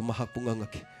ꯑꯩꯒꯥꯗꯨ ꯃꯍꯥꯛꯄꯨ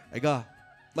ꯉꯪꯉꯛꯈꯤ ꯑꯩꯒꯥ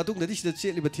ꯃꯇꯨꯡꯗꯗꯤ ꯁꯤꯗ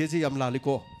ꯆꯦꯠꯂꯤꯕ ꯊꯦꯁꯤ ꯌꯥꯝ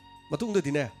ꯂꯥꯜꯂꯤꯀꯣ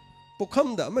ꯃꯇꯨꯡꯗꯗꯤꯅꯦ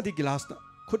ꯄꯨꯈꯝꯗ ꯑꯃꯗꯤ ꯒꯤꯂꯥꯁꯇ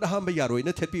ꯈꯨꯠ ꯍꯥꯝꯕ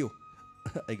ꯌꯥꯔꯣꯏꯅ ꯊꯦꯠꯄꯤꯌꯨ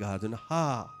ꯑꯩꯒꯥꯗꯨꯅ ꯍꯥ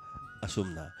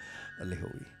ꯑꯁꯨꯝꯅ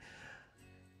ꯂꯩꯍꯧꯏ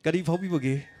ꯀꯔꯤ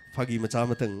ꯐꯥꯎꯕꯤꯕꯒꯦ ꯐꯥꯒꯤ ꯃꯆꯥ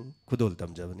ꯑꯃꯇꯪ ꯈꯨꯗꯣꯜ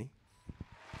ꯇꯝꯖꯕꯅꯤ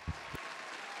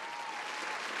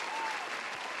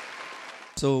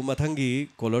So mathangi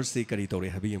colors si kari tore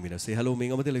habi yamina se hello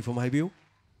ming amate lefom haibiu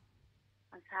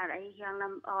Sar ai yang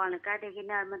lam awan ka de gi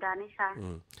narmada ni sa.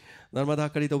 Narmada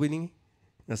kari tobini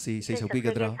ngasi sei sopi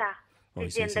gadra Ti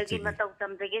jendagi matau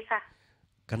tam de gi sa.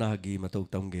 Kana gi matau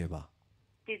tam ge ba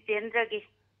Ti jendagi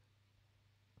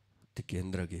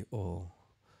Tikendra ge oh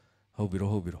hobiro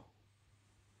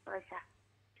osa.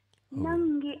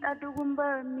 Nangi adugumba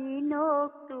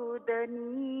minok tu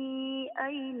dani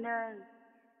aina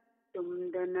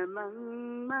tumdana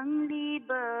mang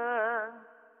liba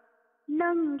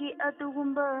Nangi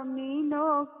adugumba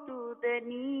minok tu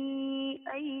dani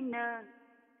aina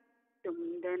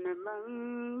tumdana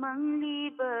mang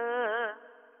liba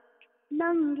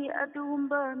Nangi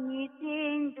adugumba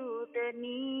miteng tu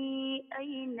dani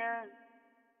aina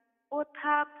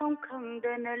Otha phong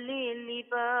khangdana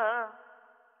leliba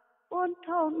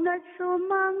Onthokna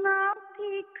sumanga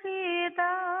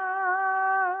phikreda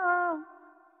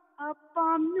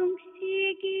Apam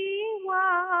nungsigi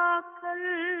wakal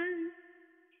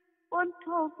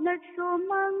Onthokna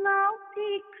sumanga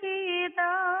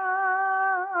phikreda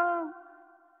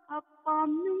Apam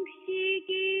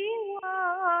nungsigi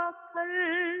wakal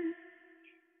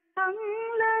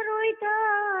Tanglaroi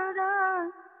dara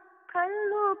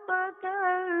Kallupada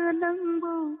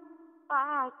nangbu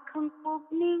Pakhang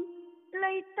pukning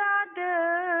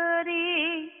laitadare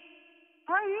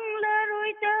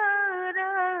Panglaroi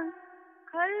dara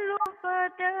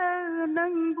Kallupada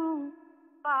nangbu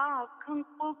Pakhang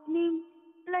pukning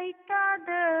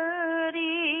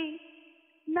laitadare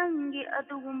Nangi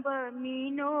adugumba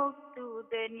minok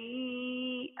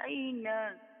tudani aina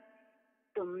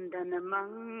Tumdana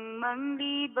mang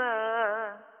liba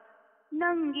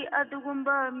Nangi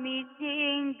adugumba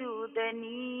miteng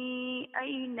dudani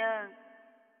aina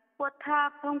Potha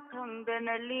phong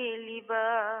khangdana leliba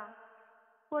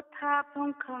Potha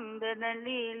phong khangdana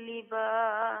leliba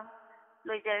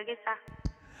Lojarge sa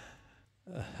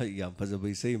Yam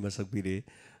fazabay sei masak bire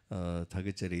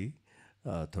thagachari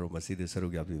thoro maside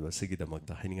sarug yabiba sigida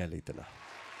magda haininga leitana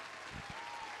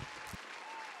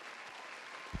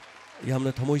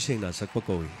Yamna thamoi sengna sakpa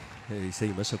kowi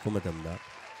sei masak komadamna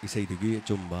isai dugi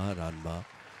chumba ranba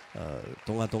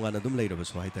tonga na dum leiraba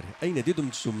so haitare aina di dum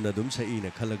chumna dum sai na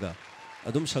khalaga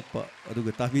adum sakpa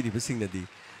aduga tabiri basingna di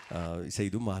isai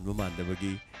dum manba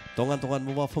mandabagi tonga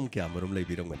mo wafam kya marum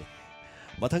leibirangani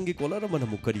Mathangi kolara mana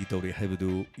mukari tore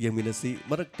haibadu yeminasi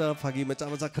marakta phagi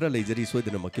macha khara leijari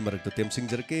soidana makki marakta temsing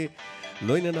jarke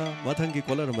loinana mathangi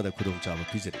kolara mana khudong chaba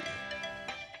pijari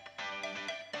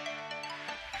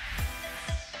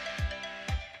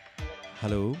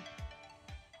Hello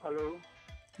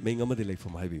Ming amadi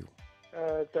leifom haibiu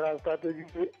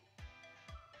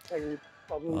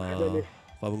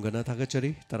Pabungana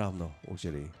thagachari taramno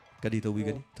ujari kadi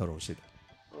tawigani tharosida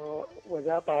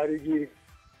Waja parigi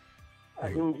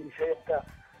ahingi seta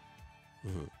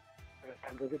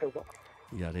thandogi tawba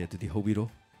Yare atudi hobiro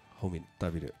homin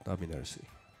taminarsi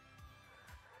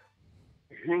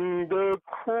Hinda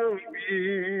khombi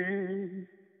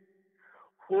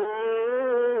ho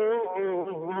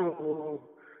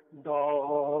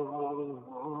diamond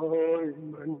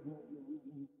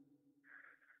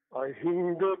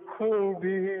Hinda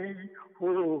khombi ho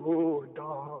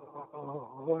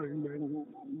diamond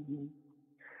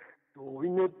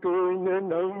Toina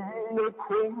nangna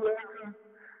khoma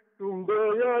tumba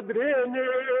yadrene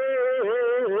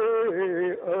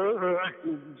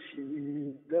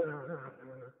ahinshida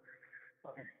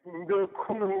Hinda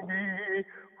khombi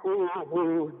ho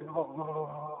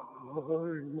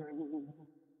diamond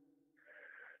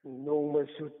Noma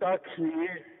sutaki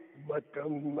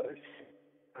matam asi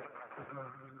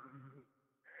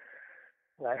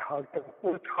NGAIHAK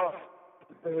POTHAMIN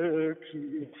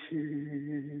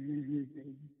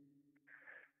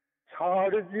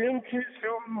Charjin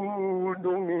kisu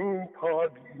donging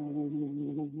phabin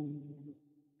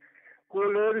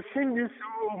Kolar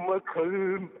singisu makhal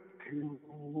mathin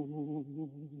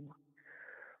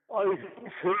Ai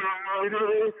sare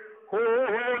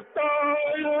hota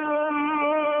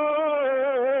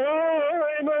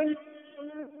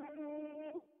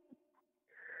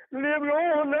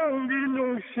Lebron ang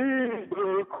dinong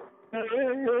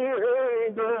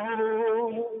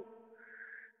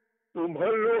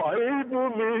तुम्हारो आईबु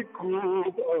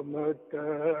मिकूब अमता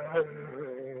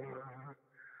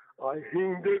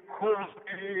Ahind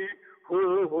खोई हो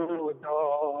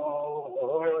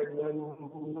दायन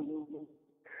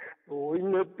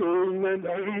तोइन तोइन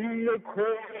नंग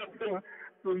खोद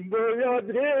तुंद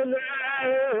याद्रेले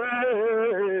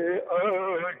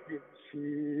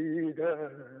अहिंसीदा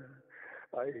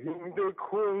अहिंद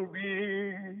खोबी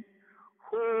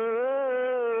हो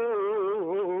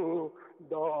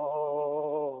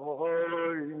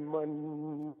दायमन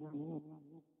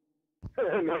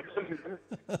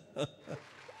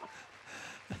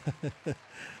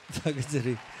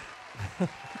Tagajari.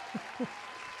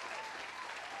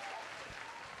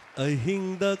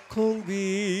 Ahingda khongbi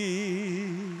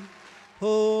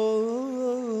ho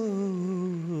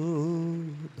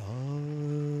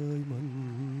diamond.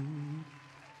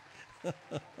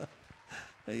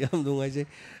 Yam nungai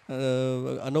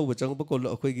anauba changpa ko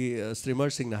akhoi streamer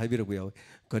sing na haibiraku yaw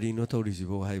karino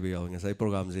thorisibo haiba yaw ngasai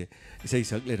program je isai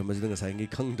sak le ramajida ngasai ngi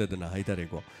khangdadana haitare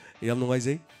ko yam nungai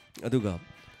je aduga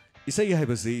isai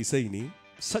haibase isai ni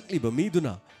sakliba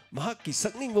miduna mahaki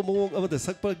sakningba mawong amada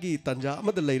sakpagi tanja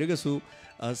amada leiragasu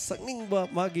sakningba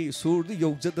magi surdi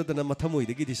yogjadadana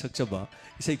mathamoidagi di sakchaba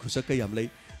isai khusakka yam lei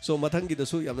so mathangi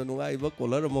dasu yamna nungaiba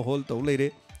color ma hol taw leire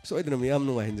so idna miyam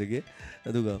nungai hinjage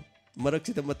aduga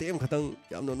marakchida matem khatang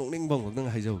yamna nokning bang khang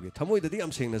haijauge thamoidadi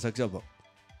yam sengna sakjaba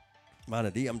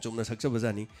manadi yam chumna sakjaba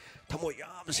jani thamoi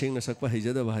yam sengna sakpa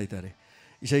haijada ba haitare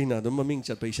isai na dum maming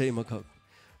chatpa isai makha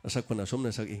sakpana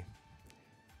somna saki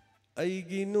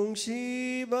aigi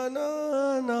nungsibana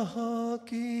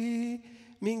nahaki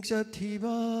mingcha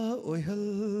thiba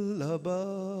oihallaba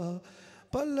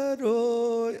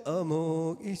pallaroi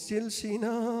amok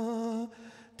isilsina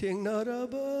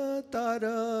thengnaraba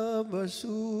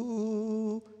tarabasu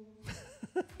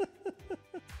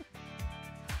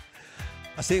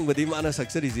asengbadi mana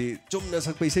saksariji chumna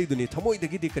sakpai sei duni thamoi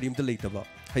dagi di karimta leitaba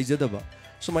haijadaba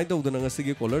sumai tawduna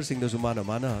ngasigi caller sing da sumana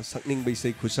mana sakning bai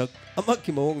sei khusak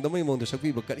amakki mawong da mai mawong da sakpi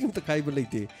ba karimta kaiba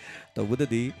leite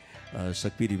tawbadadi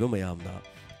sakpi riba mayamna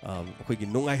akhoi gi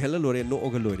nungai hela lore no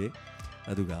oga lore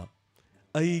aduga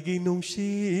aigi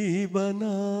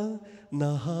nungsibana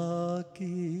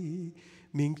nahaki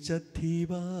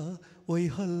mingchathiba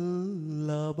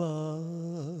oihallaba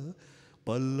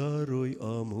pallaroi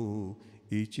amu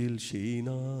ichil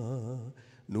shina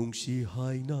nungsi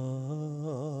haina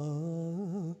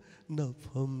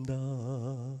nafamda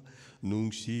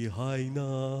nungsi haina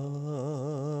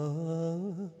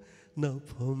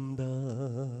nafamda.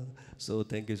 So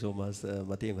thank you so much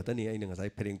mateng khatani aina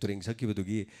ngasai phering turing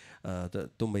sakibadugi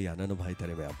tumba yana na bhai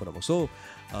tare mayam pura so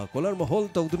caller ma hol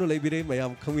tawdunu leibire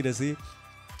mayam khangminasi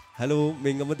hello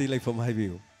mengamadi laifam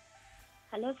haibiu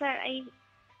hello sir ai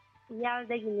yal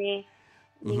dagine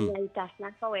ningai tasna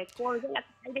kawe call ga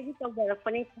ai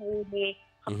tawjarakpane thangbe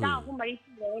hafta ahum mari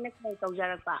loina call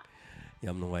tawjarakpa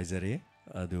yam nungaijare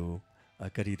adu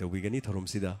kari tawbigani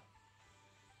thorumsida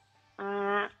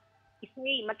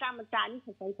isai macha macha ni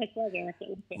khasai khachage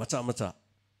macha macha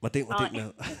matek matek na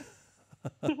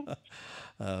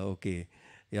okay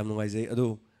yam nungaijai adu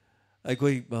ai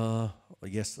koi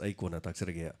yes ai kona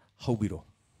taksarage haubiro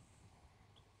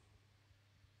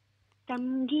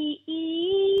tamgi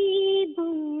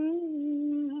ibung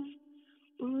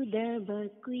udaba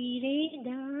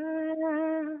kuireda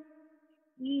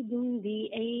ibung di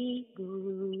aigu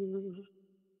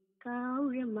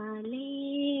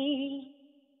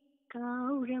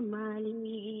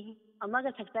kauramale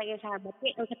amaga saktage sa batte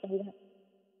o katanga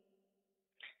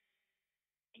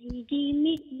aigi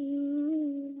mitlu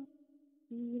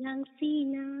irang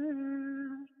sina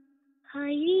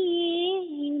hai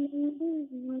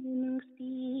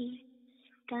nungsi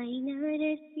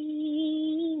kainarasi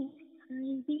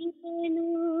hai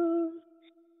binu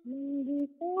nunggu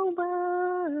toba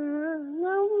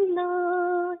ngomlo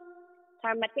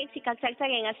Matek si kaksak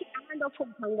ngasi amando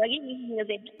phum phangagi ninga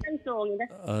de tan songida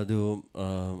adu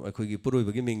akhoi puroi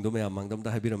bagi ming do me amangdam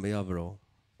da habiram ya bro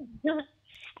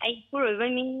ai puroi ba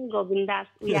ming Govindas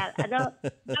uyal ado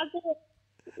ako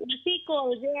nasi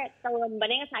ko je tawam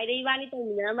bane sai dei bani to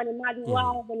mina mane ma du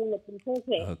wa bani na pum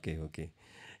thokhe okay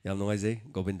yam nongai je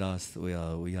Govindas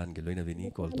uyan ge loina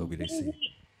bini call to birisi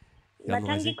yam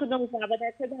nongai je khudong sa ba da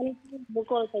thadani bu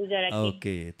call to jara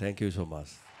okay thank you so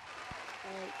much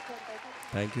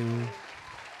thank you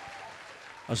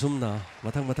asumna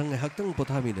mathang haktang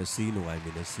pothamina si nungai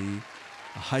mina si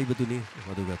haibaduni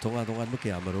aduga tonga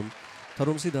makya amarum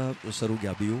tharum sida saru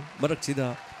gyabiu marak sida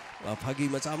phagi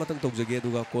macha matang tokjage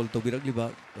aduga call to birakliba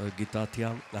gita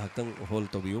thiam haktang hol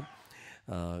to biu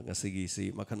ngasi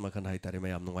si makan makan hai tare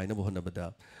mayam nungai na bohna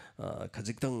bada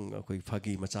khajiktang koi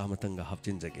phagi macha matanga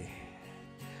hapchin jage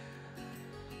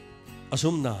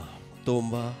asumna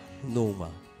tomba noma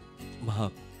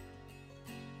mahak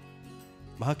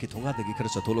mahak ki thonga dagi khara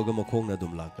chathologa makhong na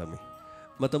dum lakami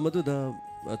matam adu da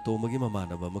tomagi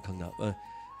mamana ba makhangna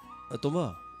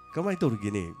toma kamai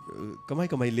torgini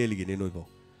kamai leligini noibo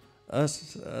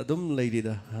as adum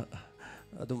leidida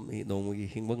adum nomugi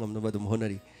hingba ngamna ba dum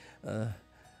honari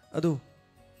adu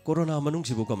corona manung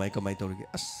sibu kamai torgi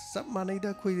as sab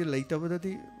manaida khoi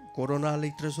leitabadadi corona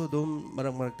leitraso dum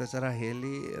marak marak ta chara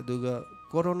heli aduga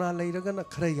corona leiraga na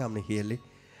khara yamna heli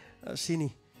sini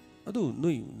adu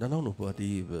noi nanau no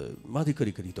padi madi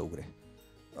kari kari togre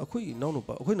akhoi nau no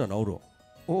pa akhoi nanau ro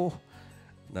oh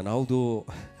nanau do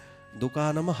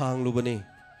dukan ama hanglu bane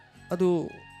adu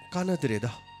kanadre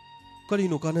da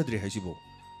kari no kanadre haisibo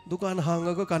dukan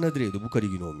hangaga kanadre du kari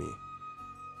gino me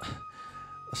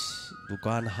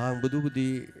dukan hang badu budi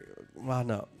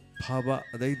mana phaba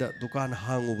adaida dukan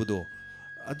hangu budo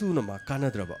aduna ma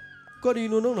kanadraba kari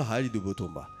no na hari du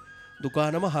botomba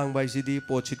dukan ama hang bai sidi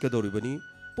pot chit ka dori bani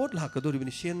pot la ka dori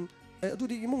bani sen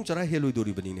adudi imung chara heloi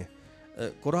dori bani ne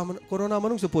corona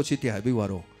manung se pot chit hai bi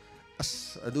waro as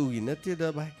adugi natte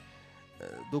da bai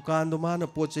dukan do mana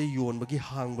pot chai yon bagi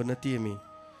hang ba natte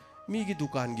mi gi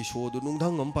dukan gi show do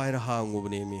nungdang am pai ra hang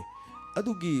ubne mi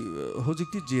adugi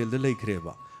hojikti jail da leikre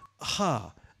ba ha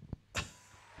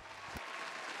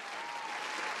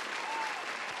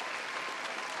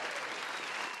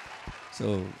so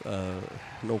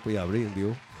no pa ya ring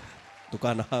biu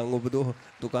dukan hang ubdo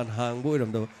dukan hang bo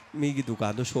ram da mi gi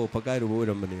dukan do show pa kai ro bo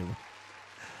ram ne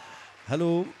hello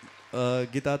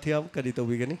gita thiam kadi to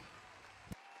bigani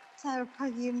Sir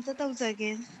phagim ta tawjage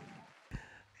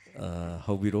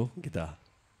hobiro gita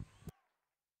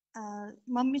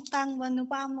mamit tangba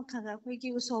nupa amakhaga akhoi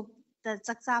usop da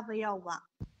chakchaba yawba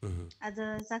ada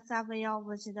chakchaba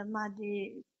yawba sida madi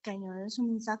kaino sum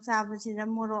chakchaba sida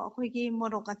moro akhoi ki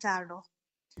moro ka chardo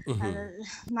ada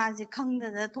maji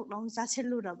khangda da thoklom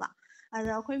chaseluraba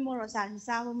ada akhoi moro chari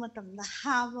chaba matamda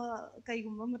haba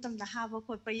kaigumba matamda haba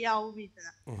khotpa yawbida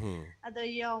ada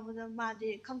yawbada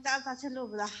madi khangcha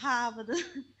chaselubada habada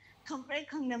khamprei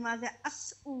khangna maje as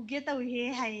uge tawhe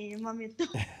hai mamit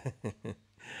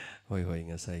hoi hoi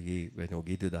ngasai gi beno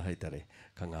gi du da hai tare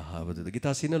khanga ha ba du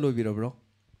gita sina loi biro bro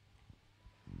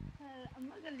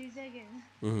amaga lijage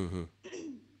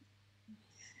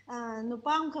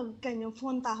nupam kha kaino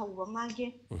phone ta hawba mage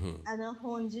ada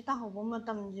phone ji ta hawba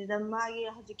matam ji da mage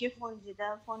hajike phone ji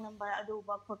da phone number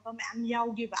aduba khotpa mayam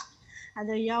yawgi ba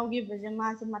ada yawgi ba je ma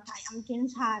se matha yam kin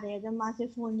sare da ma se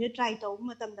phone je try taw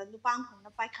matam da nupam khang na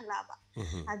pai khala ba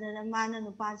ada mana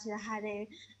nupa se hare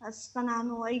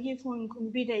askanano aigi phone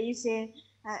khumbi dai se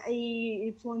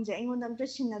ai phone je aingon dam ta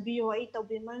sinabiyo ai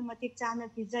tawbe mal matik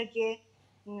chana pijage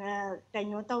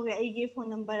kaino tawe aigi phone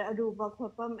number aruba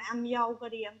khotpa mayam yaw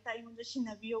kari amta aingon da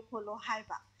sinabiyo kholo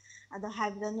haiba ada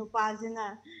haibda nupa jina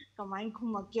kamai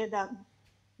khumakke da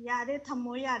yare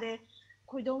thamo yare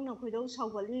khoidong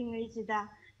sawgali ngai jida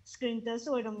screen touch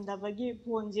oiramdabagi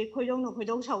phone je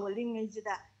khoidong sawgali ngai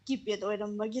jida keypad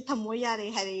oirambagi thamo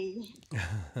yare hare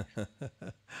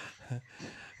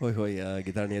hoi hoi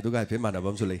gitar ne du gai phe mana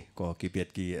bam sulei ko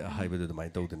keypad ki haiba du mai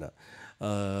to dina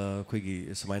khoi gi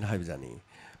samaina haiba jani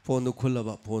phone du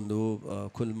khulaba phone du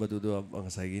khul madu du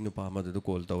ngasai gi nupa madu du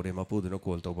call tawre ma pu du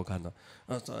call tawba khana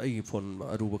ai phone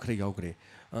aruba khare yaugre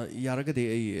yaraga de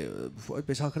ai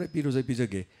pesa khare piro jai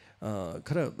pijage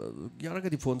khara yaraga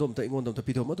di phone dom ta ingon dom ta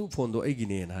pito madu phone do ai gi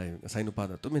ne hai ngasai nupa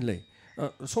da tumin lei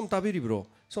som tabiri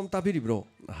bro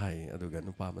hai aduga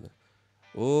nupa madu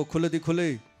o khuladi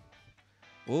khulei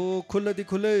o khuladi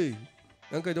khulei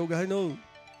ang kai doga hai no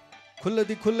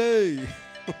khuladi khulei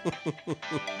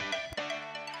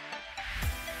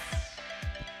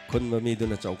khun ma mi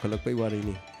duna chau khalak pai wari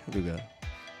ni aduga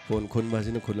phone khun ma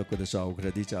jina khulak ko da chau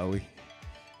khradi chawi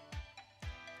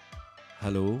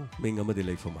hello ming amadi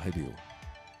leifam haibiu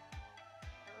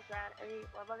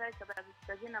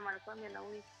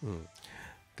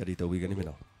kadi tawi gani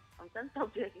mena amtan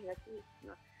tawje ki hati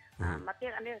mate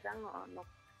ane sang no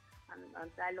an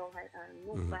tai lo hai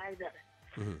mu bai da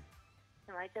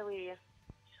mai tawi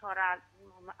sora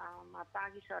mata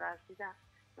gi sora sida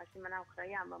masih mana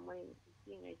khaya ma moi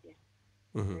ngai je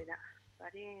da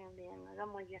pare le nga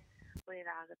mo je oi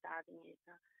ra ga ta ni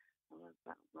ta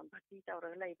ma pati taw ra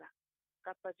lai ba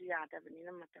ka pa ju ya da ni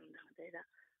na matam da da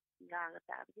ra ga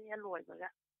ta bi ya loi ba ga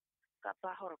ka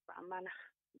pa hor pa mana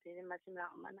de masih na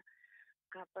mana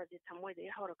ka pa ji thamoi de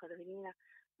hor ka ni na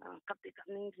kap ti kap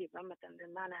ning ji ba matam da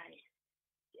mana ai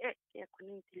e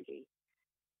kuning ti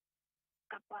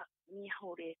kappa mi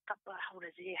hore kappa hore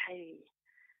je hai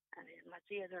ma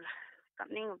che do la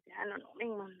kapning ja no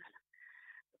ning mon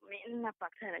min na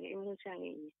paksa ge min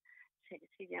changi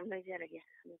si jam lai ja ge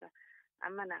ka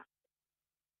amana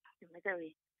ma tawi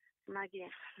magi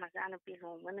magana pi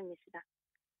lo ngana mi sida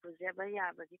puja ba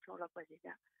ya ba di thola pa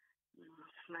ja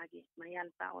magi mayan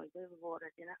pa oi do bora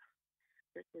dina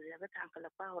puja ba tangkala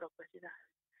pa ora pa sida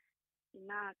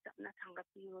ina tapna thanga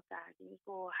pi o ta ni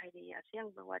ko hairi ya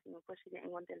siang ba wa ni ko sida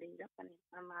ngon de linga pani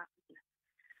mama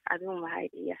adu ma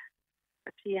hairi ya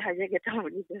aki haje ge ta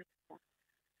muni de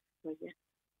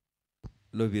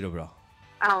Loibirabra.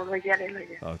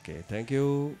 loijare Okay, thank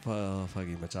you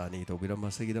fagi machani to biram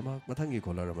masagidama mathangi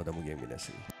kolar amada muge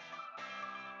minasi.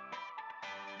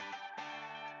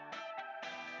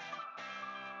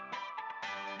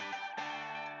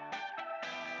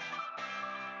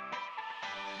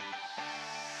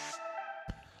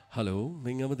 Hello,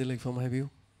 minga madilek from have you?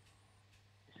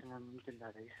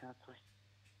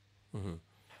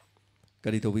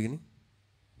 Kari to bigini?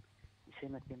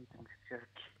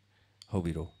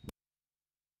 Hobiro.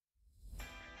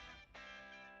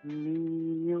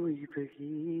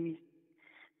 미요이በ기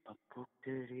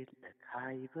밥복들이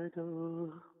lakhaibado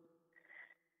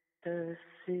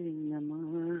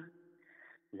tasinama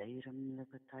leiram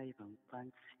labatayang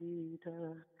pansida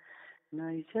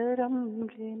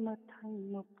naijaramge mathang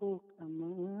mapok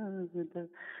amada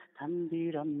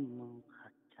thambiram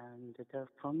khachanda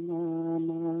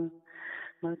famama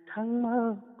mathang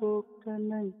mapok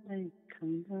tanai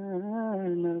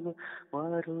khanganaba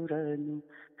waruranu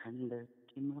khanda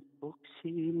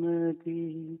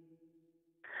Mapoksimadi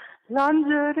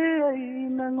Lanjare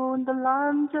nangon the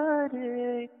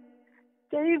lanjare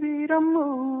Deviram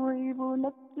ibu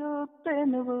natyo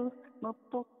tenavu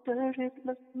Mapoktare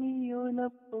lakmi na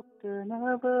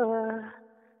poktanava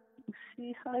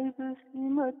Si haibu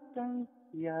simatang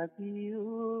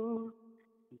yabiu.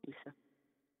 Thank you, sir.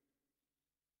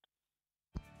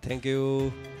 Thank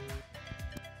you.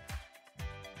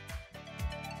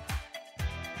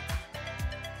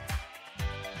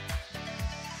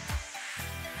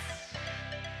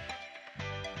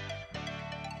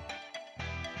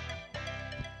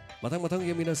 Matang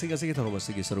yang mina singa tharo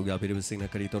masigi saruga biri singna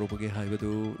kari toro pagi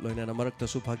haibadu loina na marak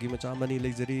tasu phagi macha mani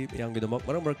leijari yang gidamak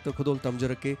marak ta khudol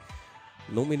tamjarake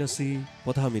nominasi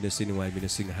pothaminasi nuai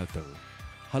minasi ngahak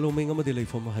Hello menga madi lei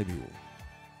form haibiu.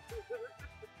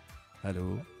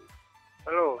 Hello.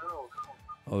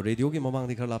 Oh radio ki mamang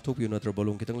di khar laptop yu natra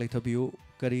bolong kitang lei thabiu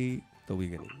kari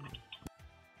tawigani.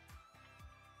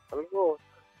 Hello.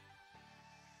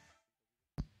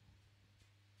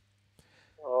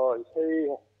 Oh,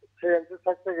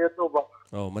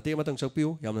 Oh, mati matang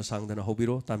sakpiu yamna sangdana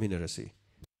hobiro taminarasi.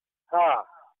 Ha.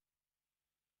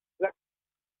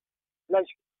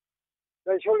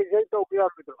 Lai sholi jai to piya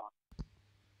bidro.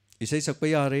 Isai sakpa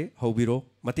yare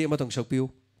hobiro mati matang sakpiu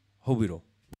hobiro.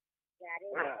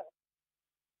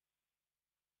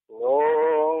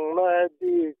 Nong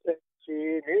madi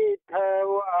chini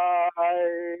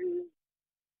thawai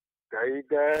Kai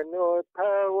dano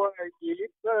thawai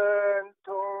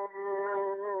bantong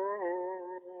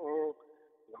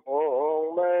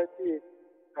Nong madi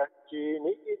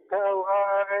chini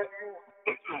thawai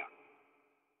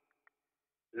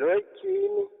Loi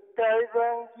chini tai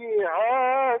vang ji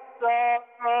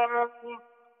hasan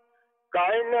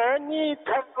Kai nani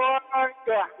thawai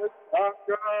ga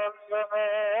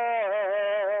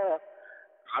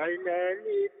Kai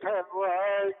nani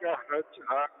thawai ga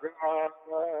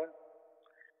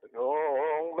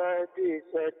Nong madi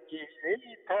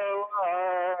chini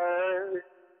thawai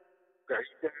Kai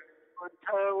dano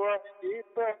thawai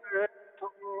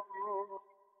bantong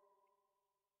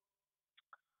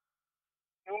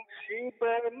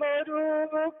Nungsiba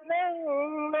maruk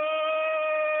nangla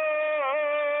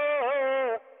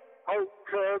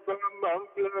Haukaba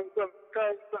manglang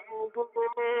kasangbu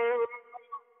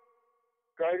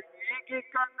Karigi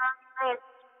kanang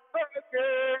bage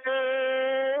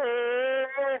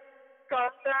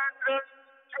Kanang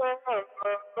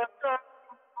ranjang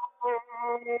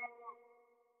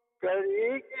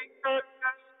Karigi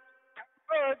kanang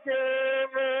bage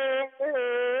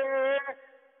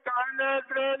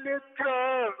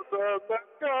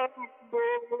Kanadranithababakambo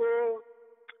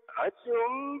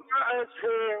Asum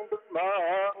aseng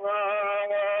bemanga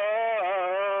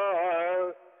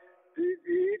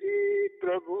Didiri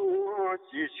Prabhu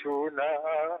Jishuna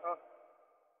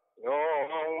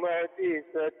Nong mati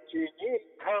satchini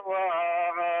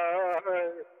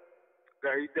thawai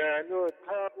Kaidano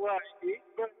thawai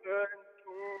ibantu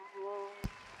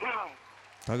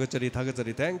Thagachari.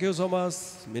 Thank you so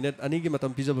much. Minute ani ki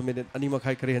matam pija minute ani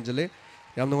makhai kari hanjale.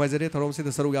 ꯌꯥꯝ ꯅꯨꯡꯉꯥꯏꯖꯔꯦ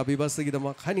ꯊꯧꯔꯝꯁꯤꯗ ꯁꯔꯨꯛ ꯌꯥꯕꯤꯕ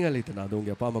ꯑꯁꯤꯒꯤꯗꯃꯛ ꯍꯥꯏꯅꯤꯡꯉꯥꯏ ꯂꯩꯇꯅ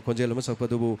ꯑꯗꯣꯝꯒꯤ ꯑꯄꯥꯝꯕ ꯈꯣꯟꯖꯦꯜ ꯑꯃ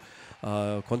ꯁꯛꯄꯗꯨꯕꯨ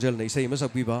ꯈꯣꯟꯖꯦꯜꯅ ꯏꯁꯩ ꯑꯃ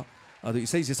ꯁꯛꯄꯤꯕ ꯑꯗꯨ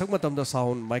ꯏꯁꯩꯁꯤ ꯁꯛ ꯃꯇꯝꯗ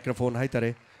ꯁꯥꯎꯟ ꯃꯥꯏꯀ꯭ꯔꯣꯐꯣꯟ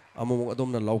ꯍꯥꯏꯇꯥꯔꯦ ꯑꯃꯨꯛ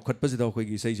ꯑꯗꯣꯝꯅ ꯂꯥꯎꯈꯠꯄꯁꯤꯗ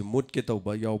ꯑꯩꯈꯣꯏꯒꯤ ꯏꯁꯩꯁꯤ ꯃꯨꯠꯀꯦ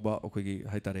ꯇꯧꯕ ꯌꯥꯎꯕ ꯑꯩꯈꯣꯏꯒꯤ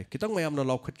ꯍꯥꯏꯇꯥꯔꯦ ꯈꯤꯇꯪ ꯃꯌꯥꯝꯅ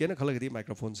ꯂꯥꯎꯈꯠꯀꯦꯅ ꯈꯜꯂꯒꯗꯤ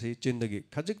ꯃꯥꯏꯀ꯭ꯔꯣꯐꯣꯟꯁꯤ ꯆꯤꯟꯗꯒꯤ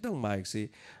ꯈꯖꯤꯛꯇꯪ ꯃꯥꯏꯛꯁꯤ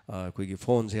ꯑꯩꯈꯣꯏꯒꯤ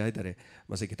ꯐꯣꯟꯁꯤ ꯍꯥꯏꯇꯥꯔꯦ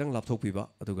ꯃꯁꯤ ꯈꯤꯇꯪ ꯂꯥꯞꯊꯣꯛꯄꯤꯕ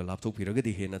ꯑꯗꯨꯒ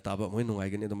ꯂꯥꯞꯊꯣꯛꯄꯤꯔꯒꯗꯤ ꯍꯦꯟꯅ ꯇꯥꯕ ꯃꯣꯏ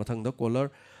ꯅꯨꯡꯉꯥꯏꯒꯅꯤ ꯑꯗꯣ ꯃꯊꯪꯗ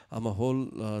ꯀꯣꯂꯔ ꯑꯃ ꯍꯣꯜ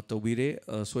ꯇꯧꯕꯤꯔꯦ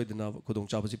ꯁꯣꯏꯗꯅ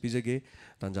ꯈꯨꯗꯣꯡꯆꯥꯕꯁꯤ ꯄꯤꯖꯒꯦ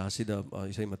ꯇꯥꯟꯖꯥ ꯑꯁꯤꯗ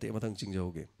ꯏꯁꯩ ꯃꯇꯦꯛ ꯑꯃꯇꯪ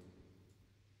ꯆꯤꯡꯖꯍꯧꯒꯦ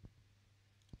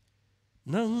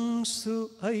ꯅꯪꯁꯨ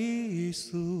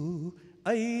ꯑꯩꯁꯨ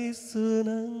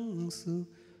ꯅꯪꯁꯨ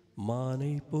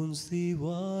ꯃꯥꯅꯩ ꯄꯨꯟꯁꯤ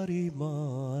ꯋꯥꯔꯤ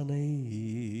ꯃꯥꯅꯩ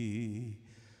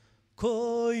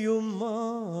ꯈꯣꯏꯌꯨꯝ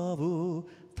ꯃꯥꯕꯨ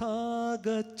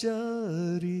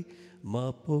ꯊꯥꯒꯠꯆꯔꯤ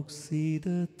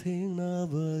ꯃꯄꯣꯛꯁꯤꯗ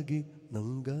ꯊꯦꯡꯅꯕꯒꯤ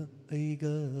ꯅꯪꯒ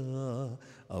ꯑꯩꯒ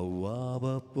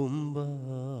ꯑꯋꯥꯕ ꯄꯨꯝꯕ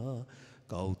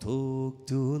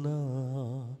ꯀꯥꯎꯊꯣꯛꯇꯨꯅ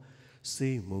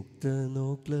ꯁꯤꯃꯨꯛꯇ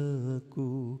ꯅꯣꯛꯂꯛꯎ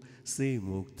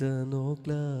ꯁꯤꯃꯨꯛꯇ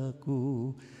ꯅꯣꯛꯂꯛꯎ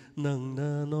ꯅꯪꯅ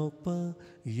ꯅꯣꯛꯄ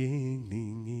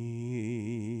ꯌꯦꯡꯅꯤꯡꯉꯤ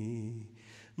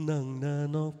ꯅꯪꯅ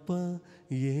ꯅꯣꯛꯄ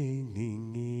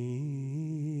ꯌꯦꯡꯅꯤꯡꯉꯤ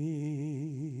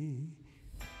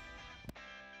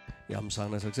ꯌꯥꯝ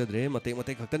ꯁꯥꯡꯅ ꯁꯛꯆꯗ꯭ꯔꯦ ꯃꯇꯦꯛ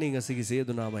ꯃꯇꯦꯛ ꯈꯛꯇꯅꯤ ꯉꯁꯤꯒꯤꯁꯤ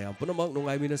ꯑꯗꯨꯅ ꯃꯌꯥꯝ ꯄꯨꯝꯅꯃꯛ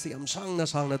ꯅꯨꯡꯉꯥꯏꯃꯤꯟꯅꯁꯤ ꯌꯥꯝ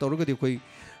ꯁꯥꯡꯅ ꯇꯧꯔꯒꯗꯤ ꯑꯩꯈꯣꯏ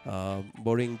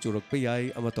ꯕꯣꯔꯤꯡ ꯆꯨꯔꯛꯄ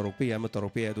ꯌꯥꯏ ꯑꯃ ꯇꯧꯔꯛꯄ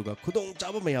ꯌꯥꯏ ꯑꯗꯨꯒ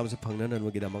ꯈꯨꯗꯣꯡꯆꯥꯕ ꯃꯌꯥꯝꯁꯦ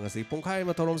ꯐꯪꯅꯅꯕꯒꯤꯗꯃꯛ ꯉꯁꯤ ꯄꯨꯡꯈꯥꯏ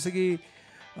ꯑꯃ ꯊꯧꯔꯝꯁꯤꯒꯤ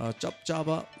ꯆꯞ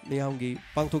ꯆꯥꯕ ꯃꯤꯌꯥꯝꯒꯤ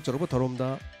ꯄꯥꯡꯊꯣꯛꯆꯔꯛꯄ ꯊꯧꯔꯝꯗ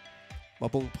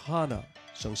ꯃꯄꯨꯡ ꯐꯥꯅ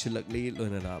ꯆꯪꯁꯤꯜꯂꯛꯂꯤ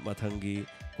ꯂꯣꯏꯅꯅ ꯃꯊꯪꯒꯤ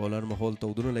ꯀꯣꯂꯔ ꯑꯃ ꯍꯣꯜ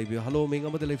ꯇꯧꯗꯨꯅ ꯂꯩꯕꯤꯌꯨ ꯍꯜꯂꯣ ꯃꯤꯡ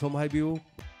ꯑꯃꯗ ꯂꯩꯐꯝ ꯍꯥꯏꯕꯤꯌꯨ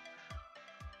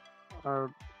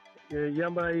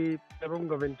ꯏꯌꯥꯝꯕ ꯑꯩ ꯇꯦꯕꯝ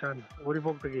ꯒꯣꯕꯤꯟꯆꯥꯟ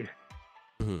ꯎꯔꯤꯄꯣꯛꯇꯒꯤ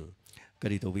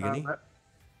ꯀꯔꯤ ꯇꯧꯕꯤꯒꯅꯤ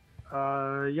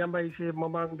ꯏꯌꯥꯝꯕ ꯑꯩꯁꯦ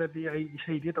ꯃꯃꯥꯡꯗꯗꯤ ꯑꯩ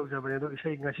ꯏꯁꯩꯗꯤ ꯇꯧꯖꯕꯅꯦ ꯑꯗꯣ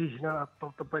ꯏꯁꯩ ꯉꯁꯤꯁꯤꯅ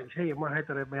ꯑꯇꯣꯞꯄ ꯏꯁꯩ ꯑꯃ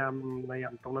ꯍꯥꯏꯇꯥꯔꯦ ꯃꯌꯥꯝꯅ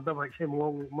ꯌꯥꯝ ꯇꯧꯅꯗꯕ ꯏꯁꯩ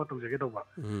ꯃꯑꯣꯡ ꯑꯃ ꯇꯧꯖꯒꯦ ꯇꯧꯕ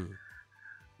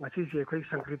ꯉꯁꯤꯁꯦ ꯑꯩꯈꯣꯏ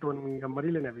ꯁꯪꯀ꯭ꯔꯤꯇꯣꯟꯒ ꯃꯔꯤ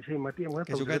ꯂꯩꯅꯕ ꯏꯁꯩ ꯃꯇꯦꯛ ꯑꯃ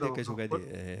ꯇꯧꯖꯒꯦ ꯇꯧꯕ ꯀꯩꯁꯨ ꯀꯥꯏꯗꯦ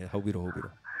ꯍꯧꯕꯤꯔꯣ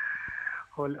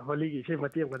ꯍꯣꯂꯤꯒꯤ ꯏꯁꯩ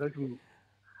ꯃꯇꯦꯛ ꯑꯃꯈꯛꯇꯪ ꯁꯨꯝ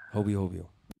ꯍꯧꯕꯤꯌꯨ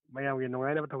ꯃꯌꯥꯝꯒꯤ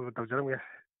ꯅꯨꯡꯉꯥꯏꯅꯕ ꯇꯧꯖꯔꯝꯒꯦ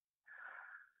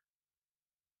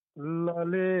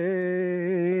लाले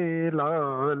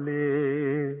लाले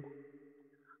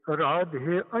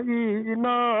राधे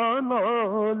ऐना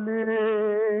लाले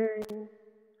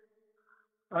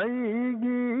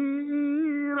ऐगी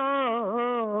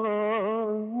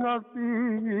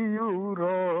रापियु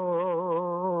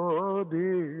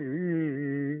राधे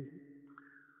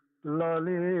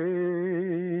लाले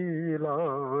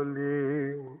लाले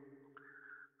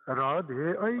राधे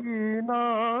ऐना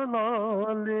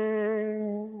लाले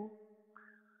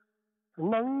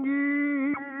नंगी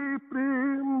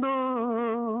प्रेम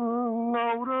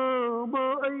नौरब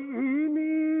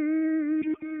ऐनी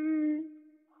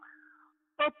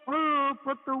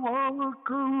पतवा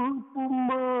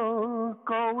पुम्बा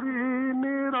कौरी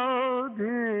ने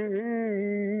राधे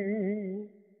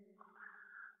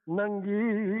नंगी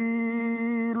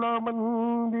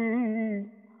लामंदी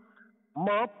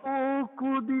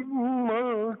मापोकुदिमता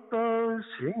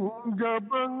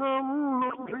सिंजबंगम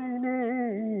लोहिने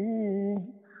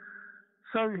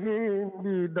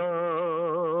सहेंदिदायमन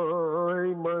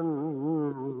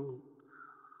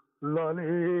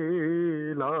लाले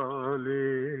लाले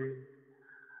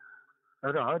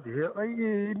राधे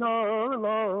ऐना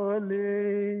लाले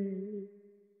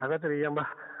हागतरी यamba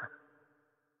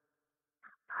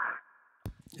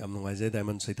ꯌꯥꯝ ꯅꯨꯡꯉꯥꯏꯖꯩ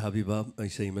ꯗꯥꯏꯃꯟ ꯁꯩꯊꯥꯕꯤꯕ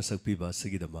ꯏꯁꯩ ꯑꯃ ꯁꯛꯄꯤꯕ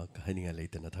ꯑꯁꯤꯒꯤꯗꯃꯛ ꯍꯥꯏꯅꯤꯡꯉꯥꯏ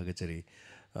ꯂꯩꯇꯅ ꯊꯥꯒꯠꯆꯔꯤ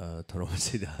ꯊꯧꯔꯝ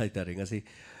ꯑꯁꯤꯗ ꯍꯥꯏꯇꯥꯔꯦ ꯉꯁꯤ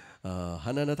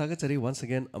ꯍꯥꯟꯅ ꯊꯥꯒꯠꯆꯔꯤ ꯋꯥꯟꯁ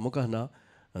ꯑꯒꯦꯟ ꯑꯃꯨꯛꯀ ꯍꯟꯅ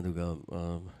ꯑꯗꯨꯒ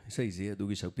ꯏꯁꯩꯁꯤ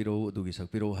ꯑꯗꯨꯒꯤ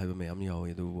ꯁꯛꯄꯤꯔꯛꯎ ꯍꯥꯏꯕ ꯃꯌꯥꯝ ꯌꯥꯎꯏ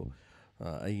ꯑꯗꯨꯕꯨ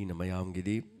ꯑꯩꯅ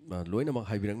ꯃꯌꯥꯝꯒꯤꯗꯤ ꯂꯣꯏꯅꯃꯛ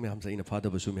ꯍꯥꯏꯕꯤꯔꯛ ꯃꯌꯥꯝꯁꯦ ꯑꯩꯅ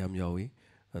ꯐꯥꯗꯕꯁꯨ ꯃꯌꯥꯝ ꯌꯥꯎꯏ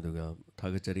ꯑꯗꯨꯒ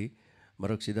ꯊꯥꯒꯠꯆꯔꯤ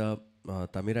ꯃꯔꯛꯁꯤꯗ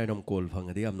ꯇꯥꯃꯤꯔꯥꯏꯅꯝ ꯀꯣꯜ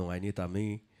ꯐꯪꯉꯗꯤ ꯌꯥꯝ ꯅꯨꯡꯉꯥꯏꯅꯤ ꯇꯥꯃꯤ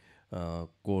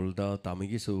ꯀꯣꯜꯗ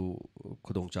ꯇꯥꯃꯤꯒꯤꯁꯨ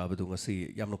ꯈꯨꯗꯣꯡꯆꯥꯕꯗꯨ ꯉꯁꯤ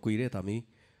ꯌꯥꯝꯅ ꯀꯨꯏꯔꯦ ꯇꯥꯃꯤ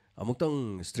ꯑꯃꯨꯛꯇꯪ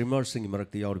ꯁ꯭ꯇ꯭ꯔꯤꯃꯔꯁꯤꯡꯒꯤ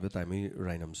ꯃꯔꯛꯇ ꯌꯥꯎꯔꯤꯕ ꯇꯥꯃꯤ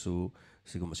ꯔꯥꯏꯅꯝꯁꯨ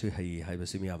ꯁꯤꯒꯨꯝꯕꯁꯨ ꯍꯩ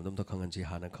ꯍꯥꯏꯕꯁꯤ ꯃꯌꯥꯝꯗ ꯑꯝꯇ ꯈꯪꯍꯟꯁꯤ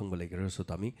ꯍꯥꯟꯅ ꯈꯪꯕ ꯂꯩꯈ꯭ꯔꯁꯨ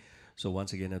ꯇꯥꯃꯤ ꯁꯣ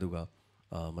ꯋꯥꯟꯁ ꯑꯒꯦꯟ ꯑꯗꯨꯒ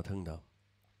ꯃꯊꯪꯗ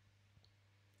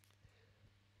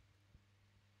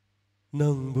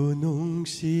ꯅꯪꯕꯨ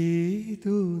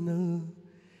ꯅꯨꯡꯁꯤꯗꯨꯅ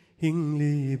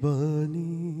ꯍꯤꯡꯂꯤꯕꯅꯤ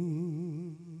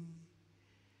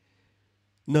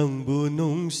ꯅꯪꯕꯨ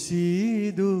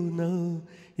ꯅꯨꯡꯁꯤꯗꯨꯅ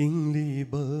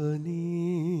ꯍꯤꯡꯂꯤꯕꯅꯤ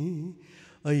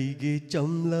ꯑꯩꯒꯤ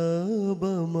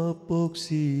ꯆꯝꯂꯕ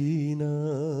ꯃꯄꯣꯛꯁꯤꯅ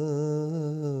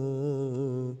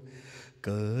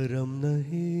ꯀꯔꯝꯅ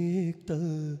ꯍꯦꯛꯇ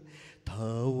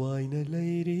ꯊꯋꯥꯏꯅ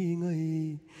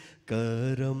ꯂꯩꯔꯤꯉꯩ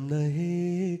ꯀꯔꯝꯅ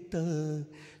ꯍꯦꯛꯇ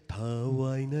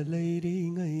ꯊꯋꯥꯏꯅ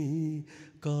ꯂꯩꯔꯤꯉꯩ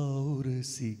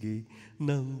ꯀꯥꯎꯔꯁꯤꯒꯦ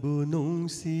ꯅꯪꯕꯨ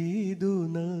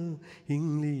ꯅꯨꯡꯁꯤꯗꯨꯅ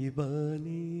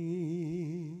ꯍꯤꯡꯂꯤꯕꯅꯤ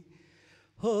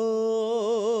ho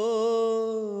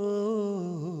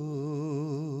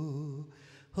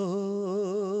ho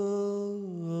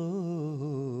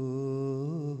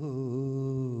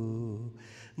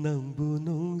ꯅꯪꯕꯨ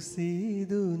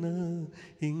ꯅꯨꯡꯁꯤꯗꯨꯅ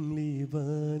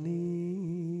ꯍꯤꯡꯂꯤꯕꯅꯤ.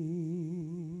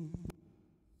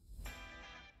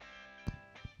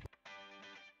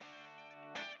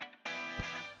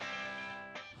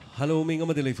 Hello, ming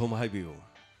amadi leifom haibiyo.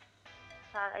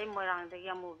 Sir, ay Moirangdagi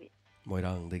ang movie.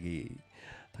 Moirangdagi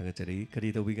thagachari kari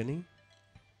tawbigani?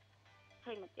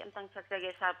 Say mati amtang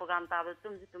saksage sa program tabal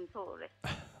tum sore.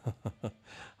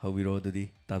 Hawiro dadi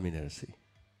taminarsi.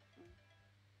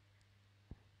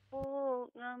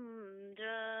 Pogamdraba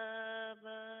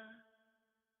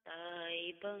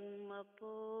taibang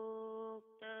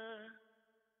mapukta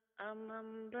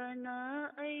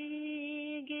amambana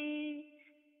aigi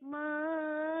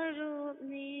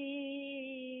marupni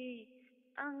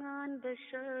angan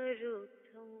basaruk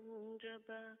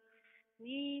thungraba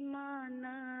mi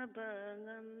manaba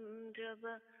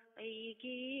ngamdraba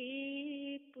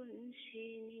aigi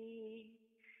punsini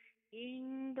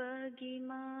Ingbagi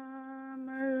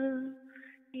mamal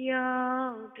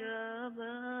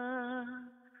yaudaba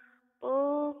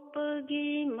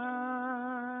Okpagi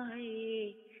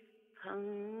mai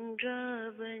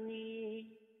hangdrabani.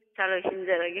 Chalo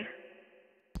sinjarage.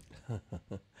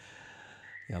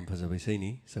 Yam phajaba isai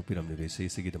ni sakpiramni be sei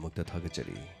sigidamakta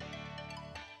thagachari.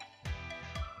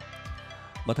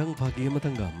 Mathang phagi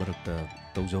matanga marakta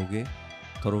tawjauge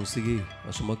thorong sigi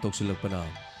asumak toksilakpana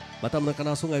matamna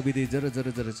kanasu ngaibidi jara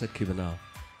sakhibana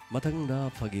mathangda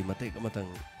phagi matek matang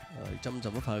cham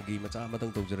phagi macha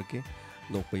matang tawjarake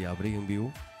nokpa yabri hingbiu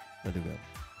aduga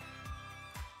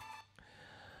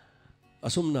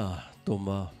asumna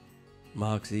toma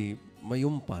mahaksi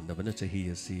mayum pandabana chahi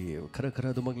asi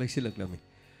khara dumak laisilaklami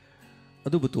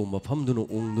adubu toma phamduno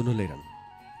ungduno leiran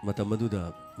matamaduda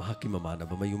mahaki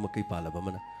mamanaba mayum makai palaba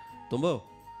mana tombo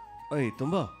ai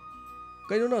tombo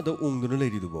kaino na do ungduno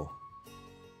leiridubo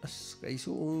as kaisu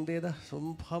ungdeda sum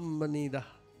phambanida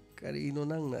karino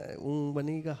nangna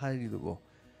ungbaniga hairidubo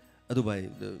adu bai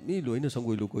mi loina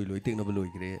sangoi lokoi loi tekna ba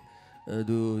loigre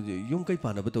adu yum kai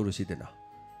pana ba tawrusidena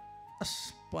as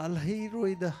palhai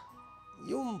roida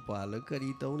yum pala kari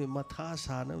tawni matha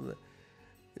sana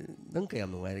nang kayam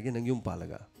nungai ge nang yum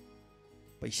palaga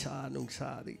paisa nungsa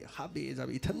di habe ja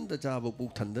ithanda ja ba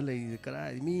puk thanda lei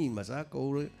karai mi maza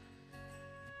kaur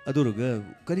aduruga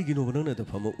kari gino banana da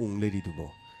phama ung leiri dubo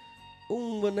ung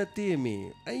banate mi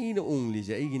aina ung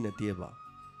lija aigi nate ba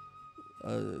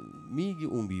mi gi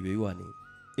ung bi be wani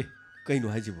kaino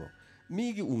hajibo mi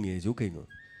gi ung ye jo kaino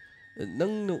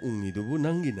nang na ung ni dubo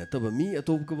nang gi na taba mi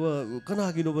atop ka ba kana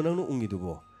gi no ba nang na ung ni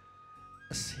dubo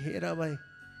sera bai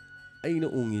aina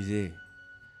ung je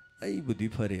ai budi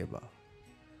phare ba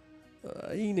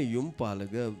aina yum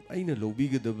palaga aina lobi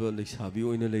ga da ba leisabi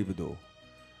oina leibdo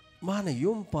mana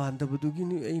yum pandabadugi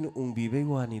ni aina ungbi bai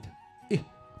wani da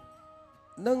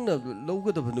nangna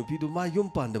lawgadaba nupidu ma yum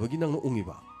pandabagi nangna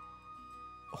ungiba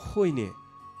hoine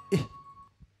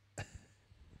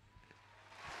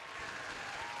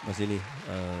masini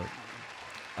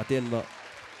atenba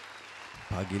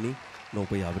phagini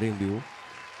nokpa yabreng biu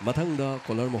mathangda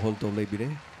kolar mohol to leibire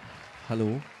hello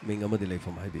ming amadi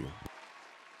leifam haibiu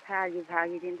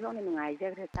phagi din thone nungai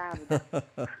jagre tabu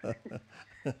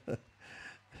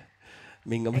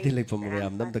Ming amati leifam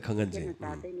yam namda khanganje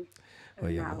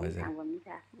hoi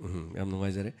yam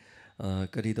nungaijare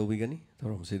kari tawbigani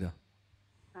thorom sida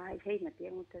isei mati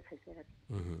amutta sajara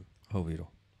hobiro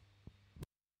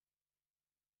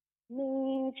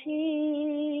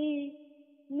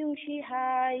nungshi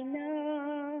haina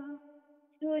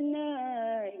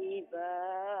sunaiba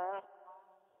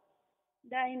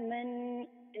diamond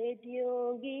radio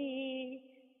gi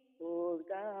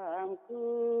program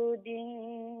kuding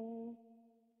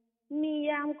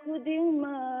miyam kuding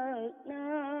magna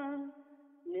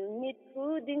numit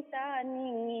kuding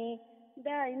tani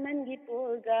diamond gi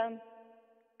program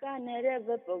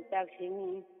kanaraba pogtaksing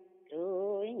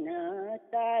toina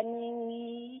tani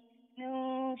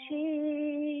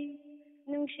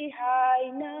nungshi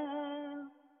haina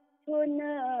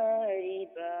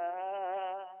sonariba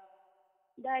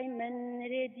diamond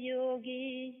radio gi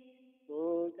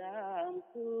program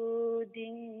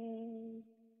kuding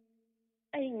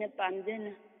aina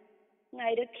pamjana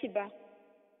ngairakhiba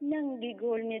nangi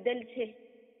gold medal se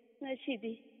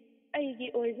ngasidi aigi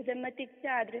oibada matik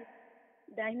chadre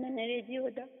diamond radio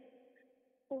da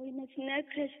oina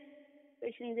snackres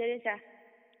passenger sa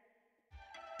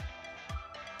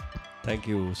Thank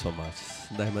you so much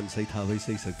Diamond say thabai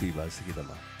say sakti ba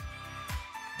sigidama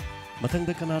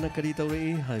mathangda kanana kari tawre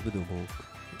haibadu mo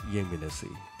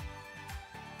yengminasi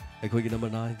akhoi gi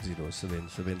number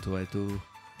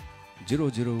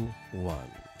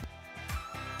 9077220001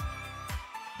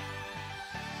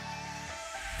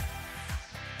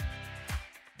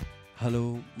 Hello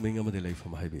မင်းကမတဲ့လိုက်ဖ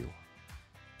မဟိုင်ဘီ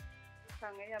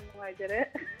Sange yam nuwaijere.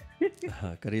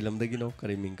 Kari lamdagino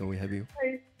kari ming kawi haibi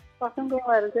Ay pasang ko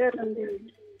warje nandi.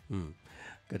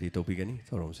 Kari topi gani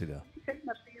thorom sida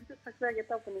Nasti itu saksa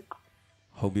kita puni.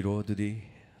 Hobiro dudi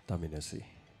taminasi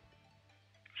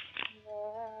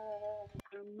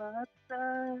Mata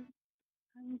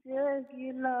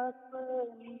hanjagila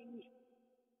pani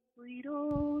uiro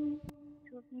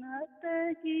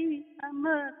chupnatagi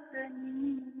amatani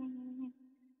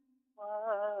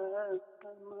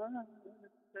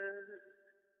Mata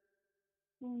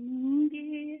Undi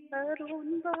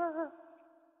arunda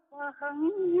pahang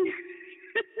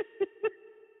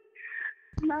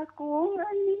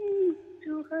Nakongani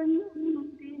Tuhan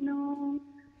dino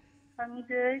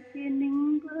Hangjagi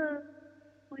ningba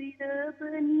Uida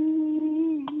bani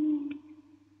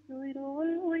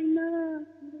Uirol uina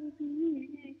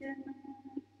Lubigana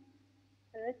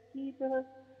Akiba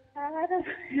Ara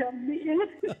Yambi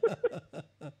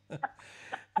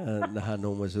Nahan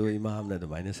nong masu imam na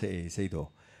damay na say do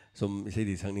som say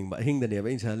di sang ning ba hing da ne ba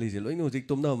in sa li si loi no jik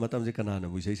tum na matam je kana na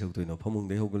bu say sak tu no phamung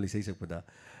de hogol say sak pada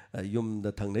yum da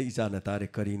thang nei icha na tare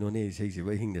kari no ne say si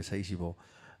ba hing de say si bo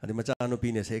ani macha no pi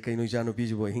ne say kai no icha no pi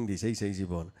si bo hing di say si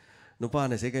bo no pa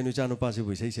ne say kai no icha no pa si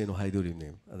bo say no hai do ri ne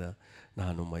ada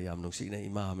nahan no ma yam no si na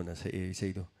imam na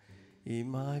say do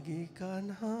imagi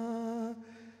kanha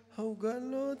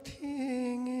hogalo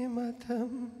thing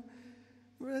matam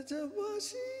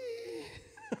Rajabasi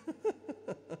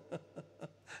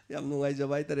Yam nungai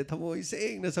jabai tare thamoi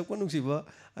seng na sakwa nungsiba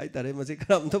ai tare masi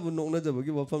kram thabu nong na jabagi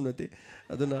wafam nate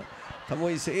aduna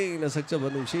thamoi seng na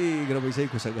sakchaba nungsi grabai sai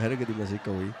khusak haragadi masi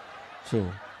kawi so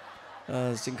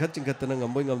singkhat tana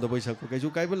ngamboi ngam da bai sakwa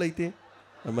kaisu kai ba laite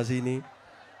masi ni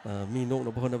mi nok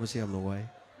na bhona basi am no wai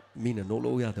mi na nok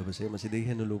lo ya da basi masi dei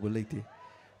hen lo ba laite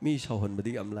mi sauhan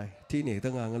badi am lai thi ne ta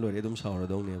ngang loi dum sau ra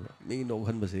dong ne mi nok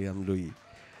han basi am lui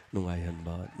nungai han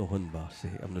ba no han ba se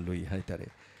am na lui hai tare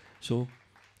so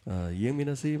yeng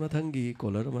mina se mathangi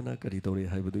kolar mana kari tore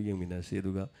hai badu yeng mina se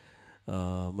duga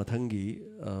mathangi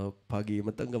phagi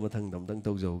matanga mathang dam tang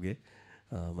tau jauge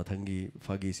mathangi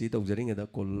phagi si tau jaring da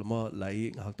kol ma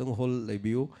lai hak tang hol lai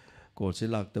biu kol se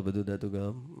lak ta badu da duga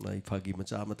mai phagi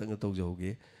macha matanga tau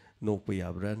jauge nok pa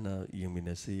yabra na yeng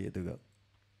mina se duga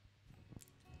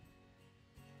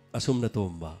asum na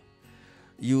tomba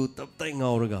yu tap tai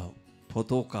ngauraga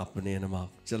photo kapne na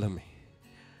mak chalame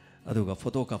aduga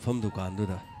photo kapam dukan du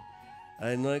da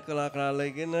ai noi kala kala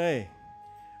lagi nai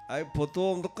ai photo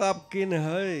am to kap kin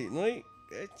hai noi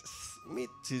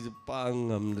mit chi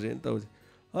pangam dren tau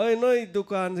ai noi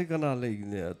dukan se kana lagi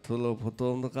ne tholo photo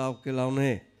am to kap ke law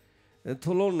ne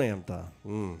tholo ne am ta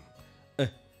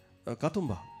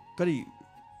katumba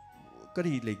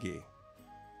kari lagi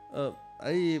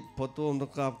ai photo am to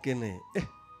kap ke ne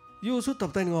yu su tap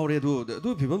tai ngau re du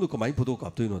phibam du kamai photo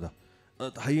kap tu no da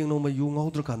hayeng no ma yu ngau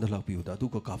dra kan da lak piu da du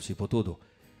ko kap si photo do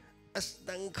as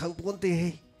dang khang pon te he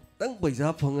dang bai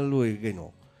za phang loi ke no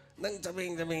dang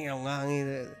chabeng yaw ngang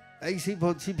ai si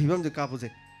phibam je kap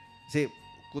se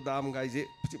kudam gai je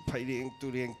phai reng tu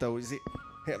reng tau se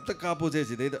hem ta kap je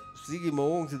si de da si gi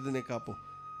mong se de ne kap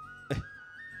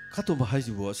khato ba hai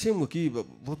ji bo sem mo ki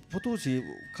photo si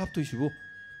kap tu si bo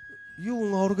yu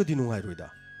ngau ra ga di no ngai roi da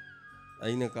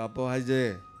aina kapo haje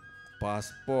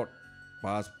passport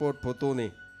photo ni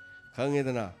khange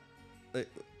dana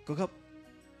ka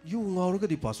yu ngawr ga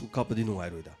di passport kap di nungai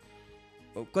roi da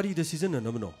kari de season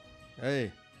na no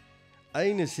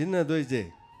aina sinna doi je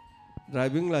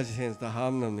driving license ta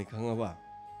ham nam ni khanga ba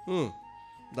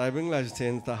driving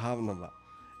license ta ham nam ba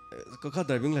ka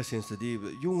driving license di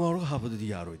yu ngawr ga ha di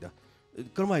ya roi da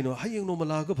karmai no hayeng no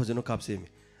mala ga phajano kap se mi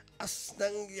as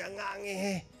nang yangange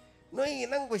he noi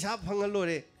nang paisa phangal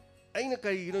lore aina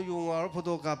kari no yungar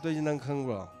photo kap to nang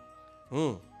khangbro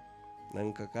nang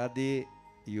kaka di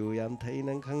yu yam thai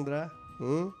nang khangdra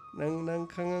nang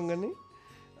khangangani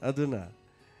aduna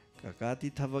kaka ti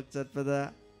thabak chatpada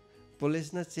police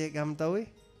na check am tawi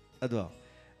ado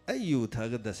ai yu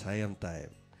thaga da sayam tai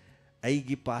ai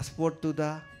gi passport tu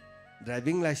da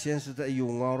driving license tu da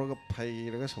yungar ga phai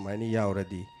ra samai ni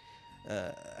yauradi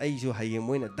ai ju hayeng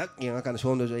moina dak yang akan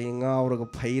som do ai ngawra ga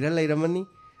phaira leiramani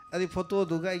adi photo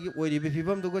du ga gi oi ri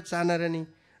phibam du ga chanarani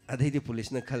adai di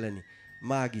police na khalani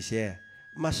ma gi se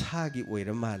masha gi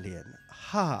oira malen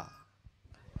ha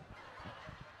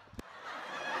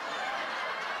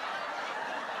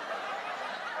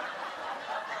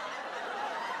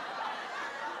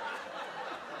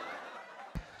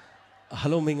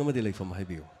hello minga ma delay from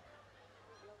highview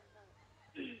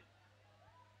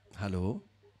hello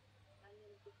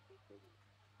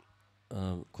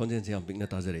konjen siam ping na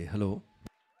ta jare hello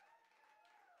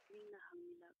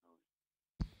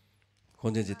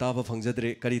ꯈꯣꯟꯖꯦꯜꯁꯤ ꯇꯥꯕ ꯐꯪꯖꯗ꯭ꯔꯦ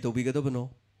ꯀꯔꯤ ꯇꯧꯕꯤꯒꯗꯕꯅꯣ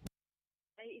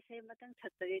ꯑꯩ ꯏꯁꯩ ꯑꯃꯇꯪ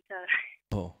ꯁꯛꯆꯒꯦ ꯁꯥꯔ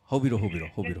ꯑꯣ ꯍꯧꯕꯤꯔꯣ ꯍꯧꯕꯤꯔꯣ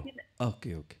ꯍꯧꯕꯤꯔꯣ okay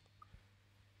okay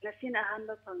ꯉꯁꯤꯅ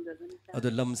ꯑꯍꯥꯟꯕ ꯐꯪꯖꯕꯅꯤ ꯁꯥꯔ ꯑꯗꯣ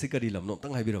ꯂꯝꯁꯤ ꯀꯔꯤ ꯂꯝꯅꯣ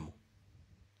ꯑꯝꯇꯪ ꯍꯥꯏꯕꯤꯔꯝꯃꯣ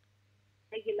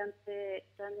ꯑꯩꯒꯤ ꯂꯝꯁꯦ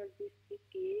ꯆꯥꯟꯗꯦꯜ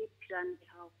ꯗꯤꯁꯇ꯭ꯔꯤꯛꯀꯤ ꯐꯤꯔꯥꯟ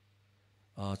ꯂꯩꯍꯥꯎ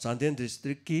ꯆꯥꯟꯗꯦꯜ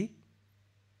ꯗꯤꯁꯇ꯭ꯔꯤꯛꯀꯤ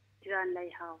ꯐꯤꯔꯥꯟ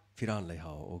ꯂꯩꯍꯥꯎ ꯐꯤꯔꯥꯟ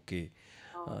ꯂꯩꯍꯥꯎ ꯑꯣꯀꯦ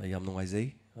ꯌꯥꯝ ꯅꯨꯡꯉꯥꯏꯖꯩ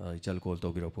ꯏꯆꯜ ꯀꯣꯜ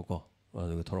ꯇꯧꯕꯤꯔꯛꯄꯀꯣ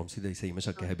ꯑꯗꯨꯒ ꯊꯧꯔꯝꯁꯤꯗ ꯏꯁꯩ ꯑꯃ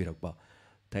ꯁꯛꯀꯦ ꯍꯥꯏꯕꯤꯔꯛꯄ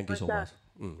ꯊꯦꯡꯛ ꯌꯨ ꯁꯣ ꯃꯆ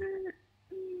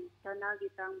ꯁꯅꯥꯒꯤ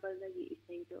ꯇꯥꯡꯕꯗꯒꯤ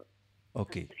ꯏꯁꯩꯗꯣ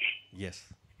ꯑꯣꯀꯦ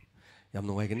ꯌꯦꯁ ꯌꯥꯝ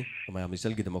ꯅꯨꯡꯉꯥꯏꯒꯅꯤ ꯃꯌꯥꯝ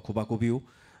ꯏꯆꯜꯒꯤꯗꯃꯛ ꯈꯨꯕꯥꯛ ꯈꯨꯕꯤꯌꯨ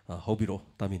ꯍꯧꯕꯤꯔꯣ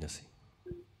ꯇꯥꯃꯤꯟꯅꯁꯤ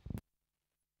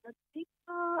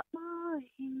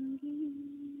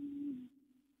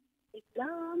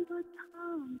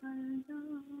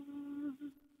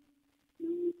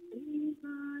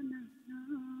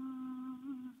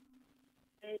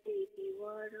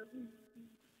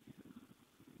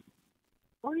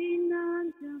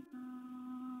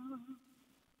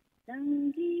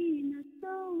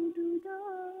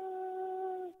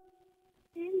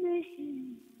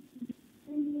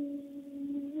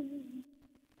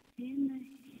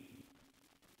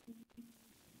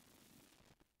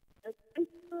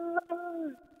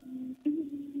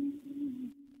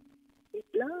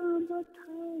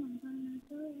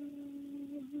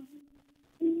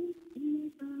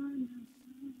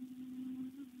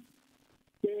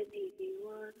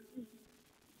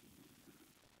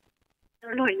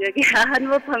ꯂꯣꯏꯖꯒꯦ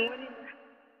ꯑꯍꯥꯟꯕ ꯐꯪꯕꯅꯤꯅ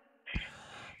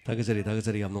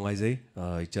ꯊꯥꯒꯠꯆꯔꯤ ꯌꯥꯝ ꯅꯨꯡꯉꯥꯏꯖꯩ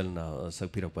ꯏꯆꯜꯅ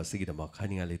ꯁꯛꯄꯤꯔꯛꯄ ꯑꯁꯤꯒꯤꯗꯃꯛ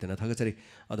ꯍꯥꯏꯅꯤꯡꯉꯥꯏ ꯂꯩꯇꯅ ꯊꯥꯒꯠꯆꯔꯤ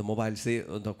ꯑꯗꯣ ꯃꯣꯕꯥꯏꯜꯁꯦ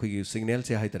ꯑꯩꯈꯣꯏꯒꯤ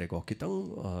ꯁꯤꯒꯅꯦꯜꯁꯦ ꯍꯥꯏꯇꯥꯔꯦꯀꯣ ꯈꯤꯇꯪ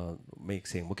ꯃꯌꯦꯛ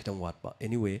ꯁꯦꯡꯕ ꯈꯤꯇꯪ ꯋꯥꯠꯄ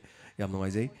ꯑꯦꯅꯤꯋꯦ ꯌꯥꯝ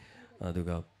ꯅꯨꯡꯉꯥꯏꯖꯩ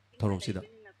ꯑꯗꯨꯒ ꯊꯧꯔꯝꯁꯤꯗ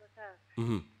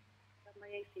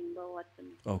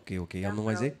ꯑꯣꯀꯦ ꯑꯣꯀꯦ ꯌꯥꯝ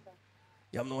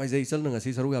ꯅꯨꯡꯉꯥꯏꯖꯩ ꯏꯆꯜꯅ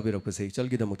ꯉꯁꯤ ꯁꯔꯨꯛ ꯌꯥꯕꯤꯔꯛꯄꯁꯦ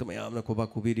ꯏꯆꯜꯒꯤꯗꯃꯛꯇ ꯃꯌꯥꯝꯅ ꯈꯨꯕꯥꯛ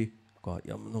ꯈꯨꯕꯤꯔꯤ ꯀꯣ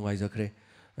ꯌꯥꯝ ꯅꯨꯡꯉꯥꯏꯖꯈ꯭ꯔꯦ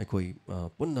ꯑꯩꯈꯣꯏ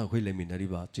ꯄꯨꯟꯅ ꯑꯩꯈꯣꯏ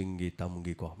ꯂꯩꯃꯤꯟꯅꯔꯤꯕ ꯆꯤꯡꯒꯤ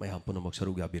ꯇꯝꯒꯤꯀꯣ ꯃꯌꯥꯝ ꯄꯨꯝꯅꯃꯛ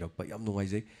ꯁꯔꯨꯛ ꯌꯥꯕꯤꯔꯛꯄ ꯌꯥꯝ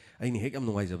ꯅꯨꯡꯉꯥꯏꯖꯩ ꯑꯩꯅ ꯍꯦꯛ ꯌꯥꯝ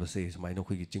ꯅꯨꯡꯉꯥꯏꯖꯕꯁꯦ ꯁꯨꯃꯥꯏꯅ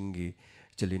ꯑꯩꯈꯣꯏꯒꯤ ꯆꯤꯡꯒꯤ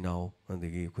ꯏꯆꯤꯜ ꯏꯅꯥꯎ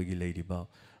ꯑꯗꯒꯤ ꯑꯩꯈꯣꯏꯒꯤ ꯂꯩꯔꯤꯕ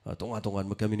ꯇꯣꯉꯥꯟ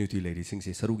ꯇꯣꯉꯥꯟꯕ ꯀꯝꯃ꯭ꯌꯨꯅꯤꯇꯤ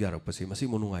ꯂꯩꯔꯤꯁꯤꯡꯁꯦ ꯁꯔꯨꯛ ꯌꯥꯔꯛꯄꯁꯦ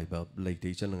ꯃꯁꯤꯃꯨꯛ ꯅꯨꯡꯉꯥꯏꯕ ꯂꯩꯇꯦ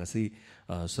ꯏꯆꯜꯅ ꯉꯁꯤ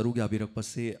ꯁꯔꯨꯛ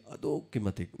ꯌꯥꯕꯤꯔꯛꯄꯁꯦ ꯑꯗꯨꯛꯀꯤ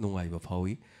ꯃꯇꯤꯛ ꯅꯨꯡꯉꯥꯏꯕ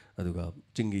ꯐꯥꯎꯏ ꯑꯗꯨꯒ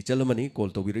ꯆꯤꯡꯒꯤ ꯏꯆꯜ ꯑꯃꯅꯤ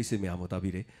ꯀꯣꯜ ꯇꯧꯕꯤꯔꯛꯏꯁꯦ ꯃꯌꯥꯝ ꯑꯃ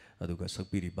ꯇꯥꯕꯤꯔꯦ ꯑꯗꯨꯒ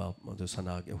ꯁꯛꯄꯤꯔꯤꯕ ꯑꯗꯨ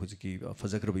ꯁꯅꯥꯒꯤ ꯍꯧꯖꯤꯛꯀꯤ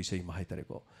ꯐꯖꯈ꯭ꯔꯕ ꯏꯁꯩ ꯑꯃ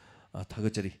ꯍꯥꯏꯇꯥꯔꯦꯀꯣ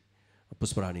ꯊꯥꯒꯠꯆꯔꯤ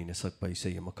ꯄꯨꯁꯄꯔꯥꯅꯤꯅ ꯁꯛꯄ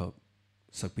ꯏꯁꯩ ꯑꯃꯈꯛ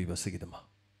ꯁꯛꯄꯤꯕ ꯑꯁꯤꯒꯤꯗꯃꯛ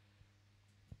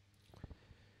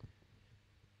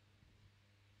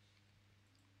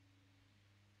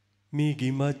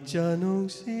Migi macha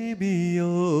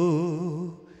nungsibiyo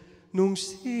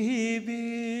nungsibi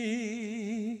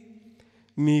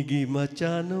Migi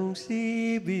macha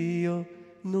nungsibiyo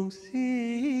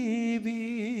nungsibi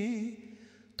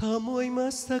Thamoy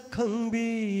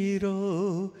masakhang-biro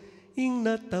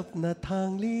ingna tapna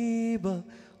thangliba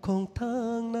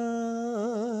khongthangna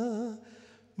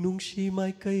nungsi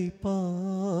mai kai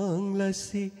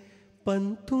panglasi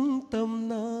pantung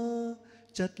tamna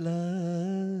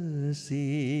chatlasi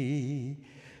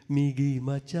migi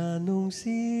macha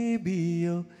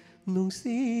nungsibiyo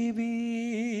nungsibi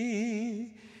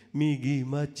migi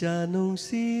macha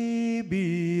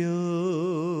nungsibiyo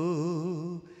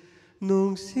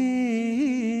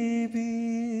nungsibi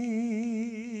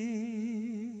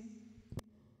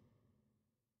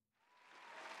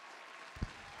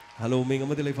Hello ming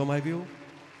amadi leifam haibiyo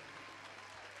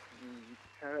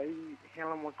Sir ay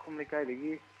helam khum lekai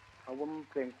dagi awam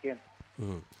premken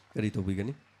kari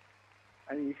tobigani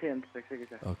ani ise am sekse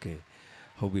sir Okay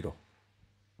hobiro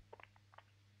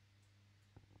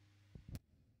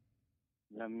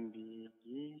lambi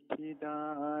gi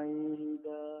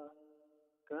sidaida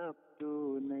kaptu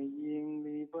na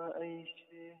yengliba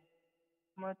aise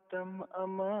matam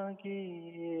amagi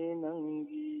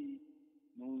nangi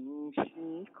nungsi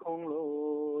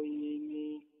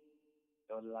khongloi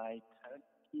dolai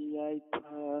thaki ai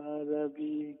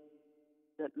pharabi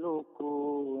chatloko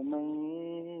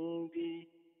nangdi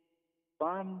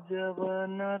pamjaba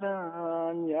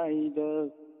naran yaida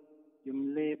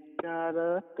yumlep chara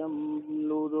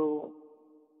tamluro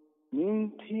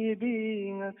nintibi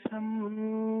ngaksam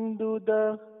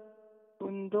duda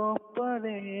pundo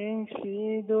pareng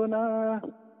sidona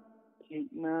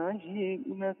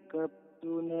hikna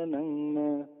kaptuna nangna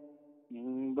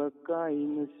ningba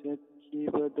kaina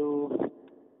satkibado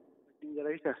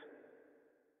injaraisa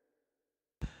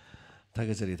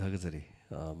Thagajari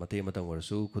mate matang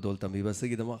warsu kudol tambiba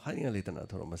sigidama haninga litana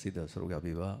thoro masida saruga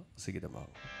biba sigidama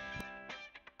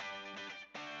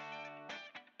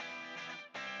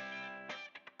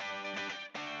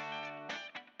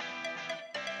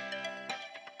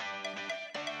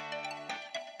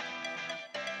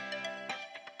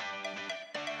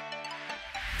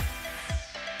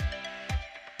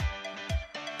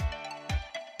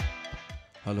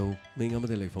Hello, ming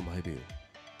amade leifom haibiu.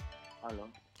 Hello.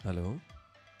 Hello.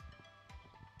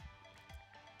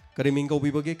 Kari ming kau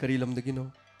bibage kari lamdagi no.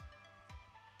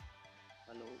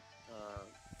 Hello.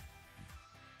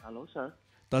 Hello, sir.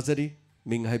 Tazari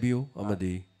ming haibiu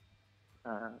amadi.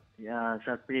 Yeah,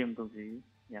 sir. Prem to ji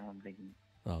yang lagi.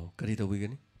 Kari tahu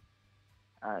begini?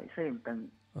 Saya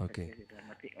tentang. Okay.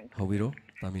 Hobiro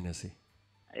taminasi.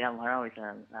 Yang harau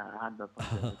isa handa pa.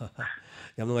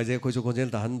 Yang nung aja kau konjen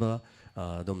tahan ba,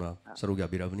 domna seru gak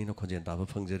bira bani no konjen tahan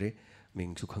fangjere,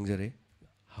 ming su fangjere,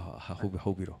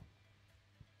 hobiro.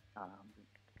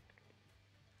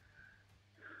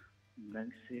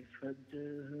 Nang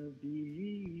sifadabi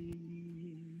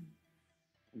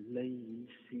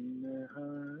laysinha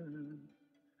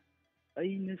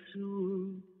ainasu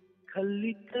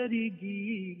khalli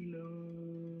karigino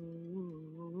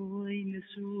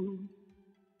ainasu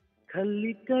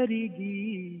khalli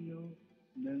karigino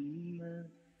nangna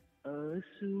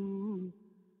asu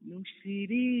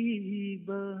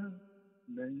nungsiriba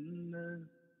nangna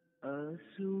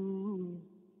asu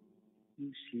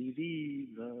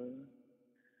nungsiriba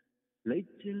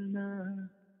Laichilna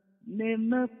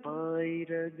nema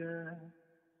pairaga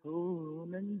ho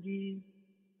nangi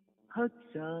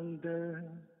haksangda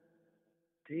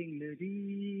thengnari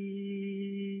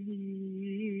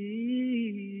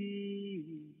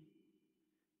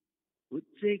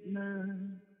uchekna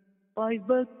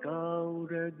paiba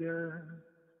kauraga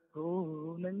ho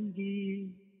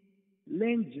nangi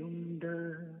lengjumda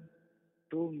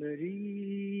tongnari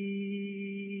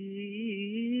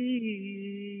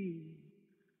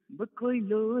Bakoi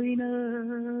loina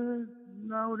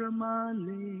naura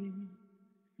male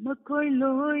Bakoi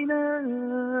loina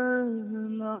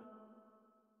na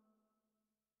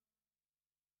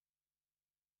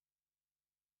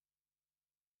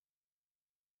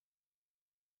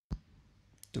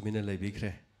Tumina lay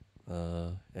bigre.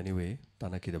 Anyway,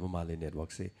 tana kita male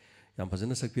network se. Yang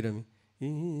pasana sakpirami.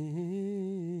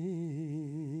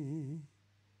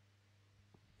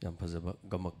 Yang pasaba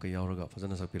gamak kaya orang gak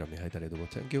pasana sakpirami. Hai tare dobo.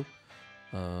 Thank you.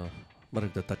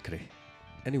 Marak da tat kre.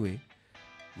 Anyway,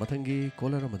 matangi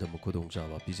kolara madam kodong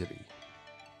jawa bizari.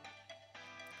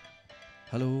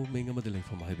 Hello, menga madalay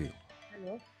from Highview.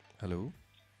 Hello. Hello.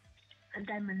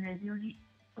 Diamond Radio ni.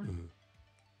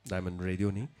 Diamond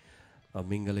Radio ni.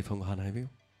 Minga lay from Han Highview.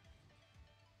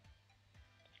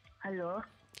 Hello.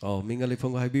 Oh, minga lay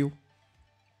from Highview.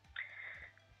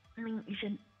 Ming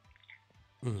isan.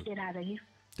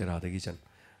 Terada gisan.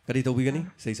 Kari tau bigani?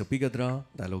 Say so bigadra,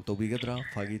 dialogue tau bigadra,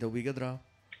 fagi tau bigadra.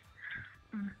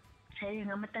 Saya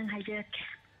ngamatang hajar.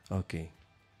 Okay.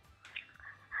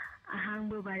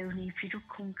 Ahang babayo ni Firuk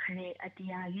kong kare at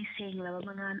yagi seng laba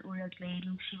mangan ulag lay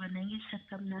nungsiba nangi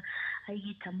sakam na ay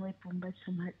gitamoy pumbat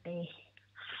sumate.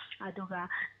 Aduga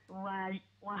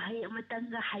wahay amatang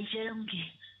ga hajaronggi.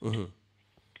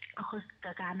 Ako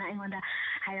kakana ingon da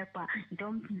hayag pa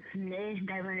dom le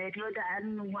Diamond Radio da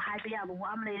wahay biya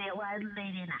wam lay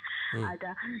na.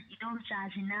 Ada idom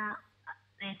sasina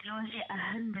radio si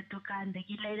ahan betukan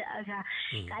dagi lay aga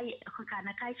kay ako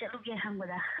kana kay chaluge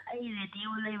hangwada ay radio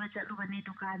lay chaluga ni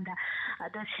tukanda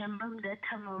ada sembam da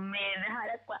thamame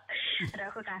harak pa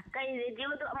ako ka kay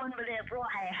radio do amon bale pro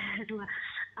hay do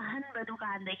ahan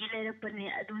betukan dagi lay pani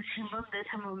adu sembam da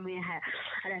thamame hay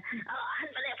ada ahan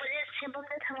bale pani sembam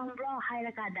da thamam bro hay la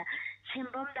kada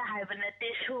sembam da hay banate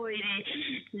soire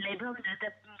lebam da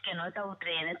keno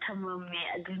tautre na thamame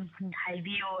adu hay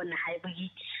bio na hay bagi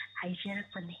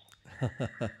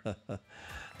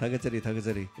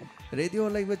Thagachari. Radio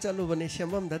like chalu bane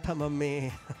shamam da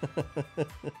thamame.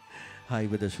 Hai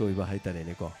bada shoi ba hai tare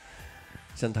ne ko.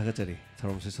 San thagachari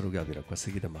tharom se suru ga bira ko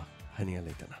sigida ma hania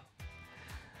leitana.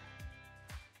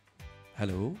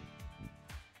 Hello.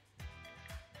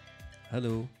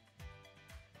 Hello.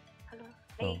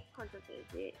 Hey, konto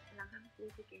te langham tu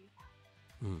ke.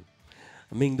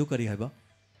 Ming du kari hai ba?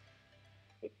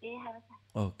 Te hai ba.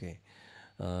 Okay.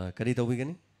 Kari tau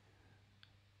bigani?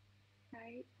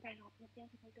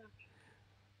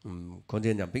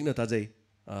 Konjen jam ping na tajai.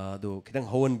 Do kitang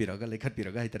hawan biraga lekhat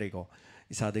biraga hai tare ko.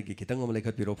 Isade ki kitang am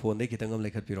lekhat biro phone de kitang am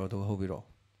lekhat biro to ho biro.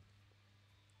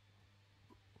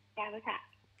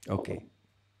 Okay.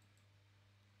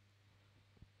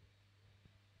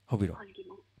 Ho biro.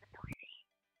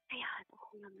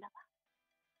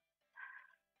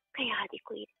 Kaya di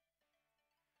ko ito.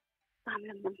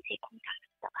 Mamlam ng sikong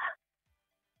kakatawa.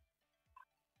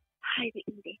 Hai bị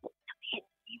để thực hiện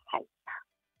như vậy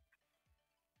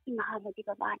mà mà đi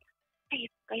vào bạn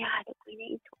cái hai được quý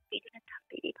này thuộc về nó thằng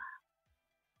bị đi vào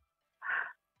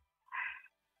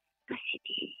cái gì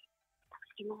thì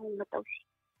cái mà không có tao gì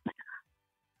mà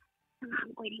nó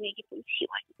không quay đi ngay cái cũng chịu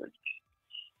ảnh của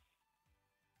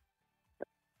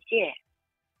姐，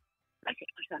而且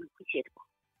我上不接的不，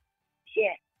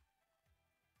姐，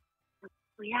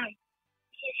不要，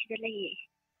姐是的嘞，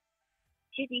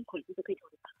姐dinคนที่จะไปโด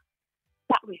น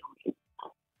ปะไว้หอย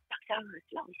ตักเจ้าเลย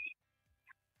เราสิ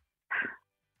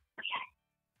不要，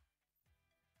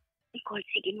你คอย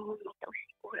สิกินหัวมาตัวสิ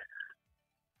กูละ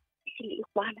สิลิ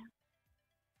กว่านะ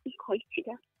你คอยสิ的，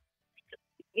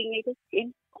另外的钱，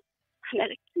还来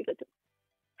几个的，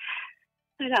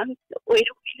让为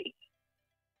了你。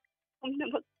我那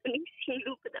么跟你心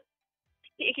路不的，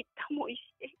也给他们一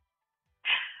些，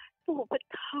我不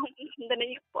他们的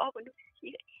那个爸爸东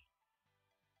西，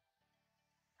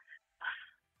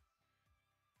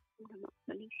我那么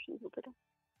跟你心路不的，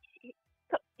也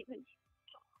搞一个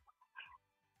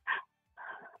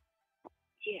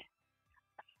姐，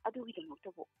啊，都一点没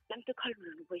得不，咱都考虑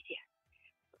了不姐，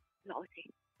老些，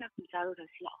那不加入的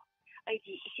是老，哎，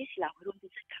这一些是老会弄的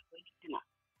是看不见的嘛，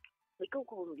会够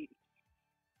够的。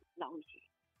老一些，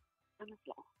那么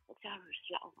老，我家人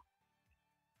是老嘛，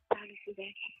家里是在。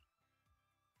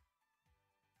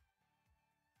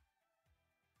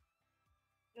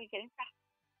你跟啥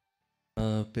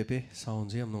？Pepe sound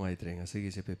से हम नोआई तरेंगे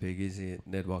सही से Pepe की से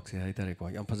network से high तारे को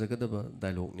हम फंसे कदम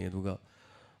dialogue ने दुगा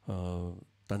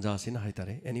तंजा से ना हाई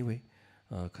तारे anyway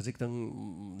खजिक तंग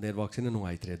network से ना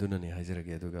नोआई तरे दुना ने हाई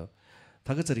जरगे दुगा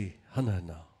थाका चरी हना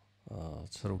हना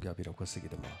सरोग या बिरम कसे की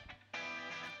दमा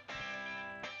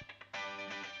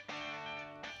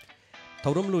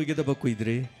थौरम लोइगदब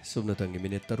कुइद्रे सुबना तंगे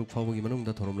मिनिट तरुक फावगी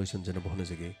मनुंगदा थौरम लोइसन जना बहना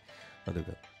जगे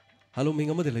अदुगा हेलो मिंग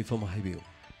अमदे लाइफम हाइबियो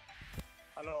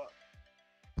हेलो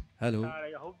हेलो तारे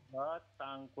होब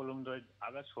तांग कोलुम दो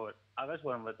आगस्ट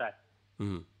वन बताय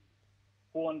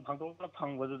फोन फंगतो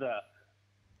फंगबदुदा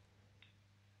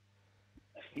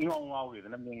इंगों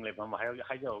वाउगिदना मिंग लाइफम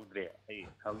हाइजाउद्रे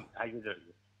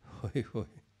हाइजाउद्रे होय होय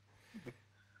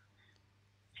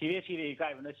सिरे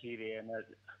इकाइबना सिरे ना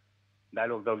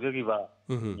dialogue tawjagiba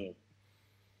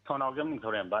thonawjam ning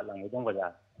thoremba langmedong baja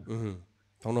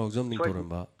thonawjam ning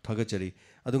thoremba thagachari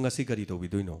adu ngasi kari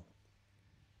tawbidoino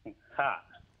ha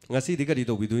ngasi di kari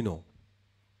tawbidoino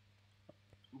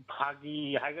phagi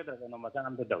haigadra na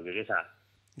machan amta tawjage sa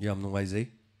yam nungai jai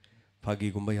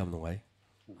phagi gumba yam nungai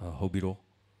hobiro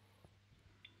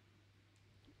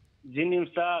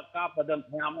jinimsta ka padam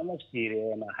yamama sire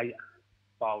na hai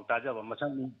pau tajaba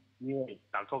machan ni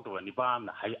takthok to ni pam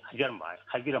na hajar mai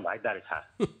hagiram mai dare sa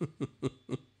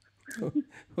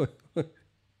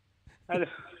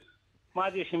ma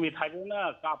ji simi thajuna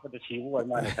ka pa de chibu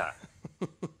ma ne sa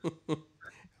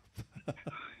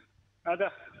ada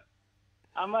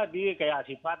ama di kaya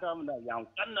si patam na yang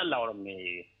kanna lawram ni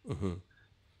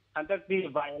antak di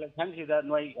violation si da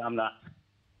noi amna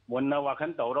monna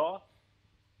wakhan tawro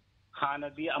khana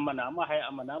di amana ma hai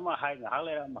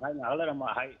nghalera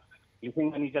ma hai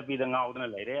Using any to be the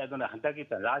Gaudan lady, I don't know, Hantaki,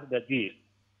 the last that deal.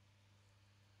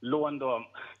 Loando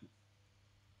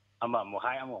Ama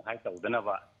Mohayamo, Haito, the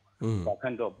Nava,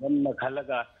 Wakando,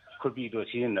 Kalaga could be to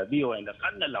see in the Dio and the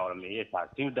Kandala, me, I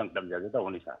think them the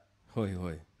only side. Hoi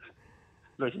hoi.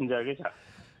 Listen, Jagisa.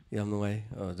 Yamnoi,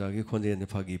 Jagi Konji and the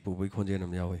Pagi, Pubi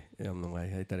Konjanum Yawe,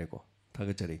 Yamnoi, Haitereko,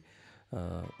 Tagachari.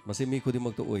 Masimi could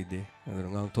mock the Oide,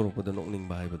 and the Toro put the opening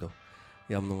by Bedo.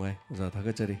 Yam nungai za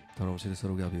thaga chari thorom sir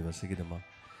saruga bi basigi dama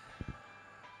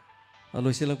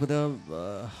aloi selak pada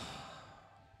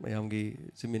mayam gi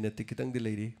minute kitang di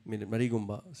leiri minute mari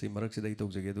gumba si marak sidai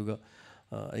tok jage duga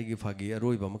ai gi phagi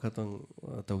aroi ba makatang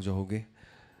tok jahoge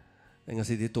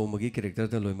ngasi di to magi character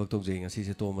ta loi mak tok jai ngasi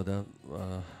se to mada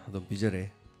dom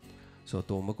pijare so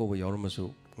to mako ba yaur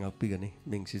masu ngak pi gani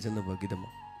ming season na ba gi dama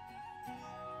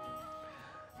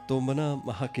to mana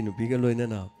mahakinu bi ga loina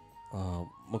na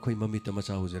makhoi mamit ta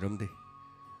macha hujaramde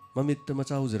mamit ta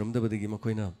macha hujaramdabadagi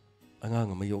makhoina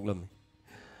angang ama yoklam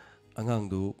angang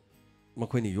du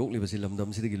makhoini yokli basi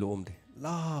lamdam sidagi lomde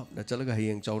la na chalaga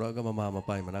hayeng chaura ga mama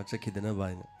mapai manak sakhidana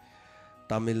baina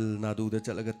Tamil Nadu da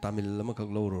chalaga Tamil lama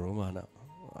khak loro mana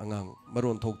angang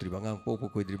maron thoktriba angang pok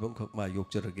koidribam khak ma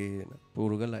yokcharage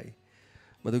puruga lai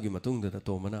madugi matungda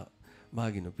to mana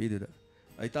magi no pidida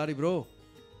ai tari bro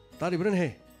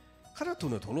he Kara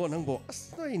tuna tholo nangbo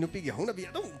asna inu pigi hongna bi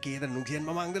adong ke dan nungsian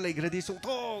mamang da lai gradi sung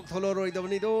thok tholo roi da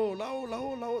bani do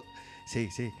lao se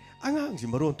angang si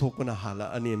maron thok pa na hala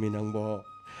ani mi nangbo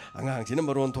angang si na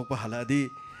maron thok pa hala di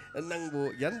nangbo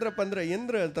yandra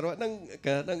tarwa nang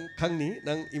khangni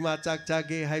nang ima chak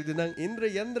ge hai du nang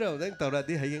yandra nang tawra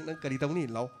di hayeng nang kari tawni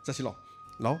lao chasi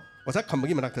lao osa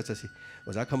khambagi manak tha chasi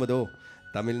osa khamado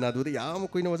Tamil Nadu de yam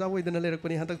koi no jawo idana lerak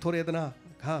pani hantak thore dana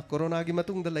ha corona gi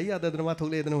matung da lai ada dana ma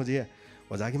thole dana hoje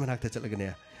oja gi manak ta chalaga ne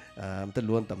amta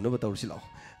luan tamna ba tawsi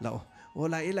lao o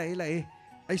lai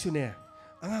ai sune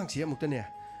angang si amuk ta ne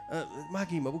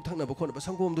मागी मबुक थंगनब खोनब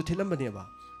संगोमदो थिलंबनेबा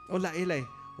ओ लाए लाए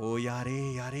ओ यारे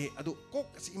यारे अदु Coke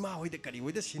इमा होइदे करी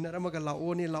होइदे सिनरमगा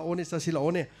लाओने चसी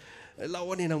लाओने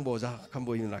नंग ओजा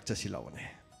खंबोई नाक चसी लाओने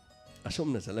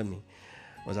असोमना चलमी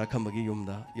ओजा खंबगी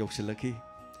युमदा यौसिलखी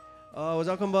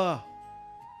ओजा खंबो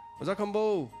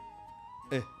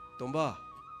ए तोंबा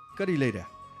करी लेरे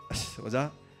ओजा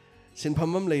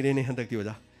सिनफमम लेरेने हंदक्ति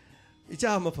ओजा इचा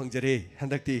अमा फंगजरे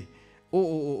हंदक्ति ओ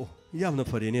यामना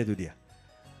फरेने अदुदि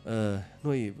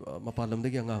नोई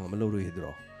मपालमदगी अंगांग अमा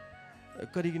लौरोइद्रो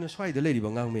करीगिनो स्वाइद लेरिबा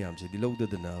अंगांग मयामसे दि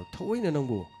लौददना थोइना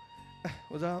नंगबो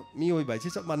ओजा मिओइ बाइसे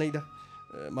चप मानैदा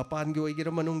मपानगी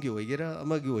ओइगेरा मनुंगी ओइगेरा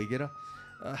अमागी ओइगेरा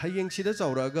हयेंग सिदा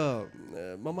चाउरागा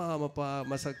ममा मपा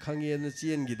मसक खंगेन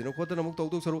चेनगिदना खोतना मुक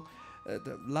तौदो सरो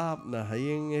लापना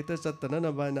हयेंग हेता चत्तना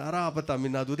नबाना अराबा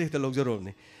तमिलनाडु दे हेता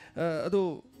लौजरोने अदो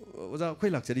ओजा खोइ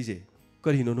लाक्चरीजे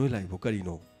करिनो नोइ लाइबो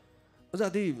करिनो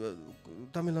ओजादी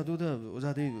तमिलनाडु दा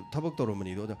ओजादी थबक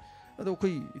तोरमनी दो अदो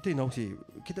खोइ इतै नाउसे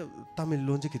खिता तमिल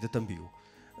लोनजे खिता तंबियो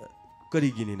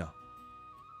करिगिनिना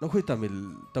नखोइ तमिल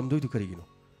तमदोइदु करिगिनो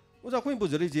ओजा खोइ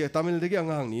बुजरैजे तमिलदगी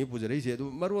अंगांगनि बुजरैजे दु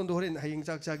मरोन दो हरेन हयेंग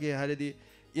चाक चागे हारेदी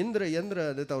इंद्र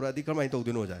द तौरादी कमाइ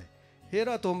तौदिनो जाय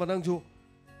हेरा तोंबा नंजु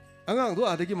अंगांग दो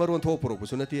आदगी मरोन थो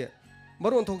पुरकबसु नति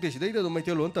मरोन थोकते सिदैदा दो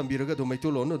मैतेलोन तंबिरगा दो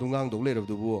मैतेलोन दो ngang दो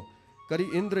लेरबदुबो करी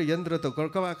इंद्र तो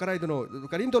कराइदनो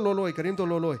करीम तो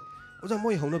लोलोय ओजा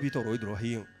मोय हौना बि तौरोइद्रो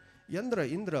हयेंग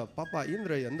इंद्र पापा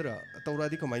इंद्र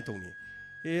तौरादी कमाइ तौनी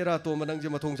हेरा तोंबा नंजे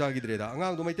मथोंग जागिद्रेदा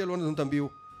अंगांग दो मैतेलोन दो तंबिउ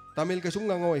Tamil कसुंग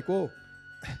ngangoy ko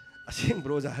asing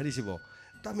bro jahariसिबो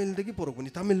Tamil दगी पुरकबनि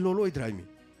Tamil लोलोइद्राइमी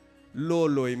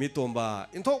लोलोय मी तोंबा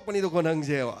इंथोक पनि दो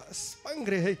कोनंगजे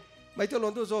पंग्रे है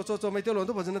मैतेलोन तो चो मैतेलोन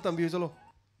तो फजना तंबिउ चलो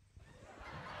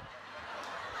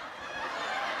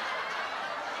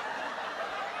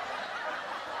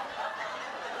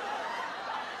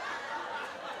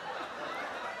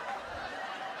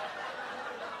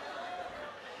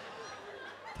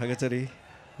थागचरी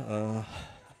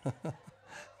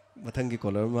मथंगी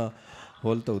कॉलर मा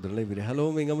whole तौदन लेबिरे hello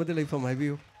Ming अमदे लेफम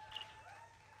हाइबियो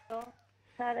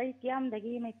sir I क्याम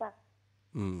दगी मै पा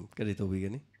करी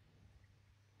तौबिगनी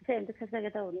सेम तो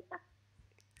खसगे तौनी पा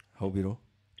हौबिरो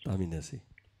तामिनसी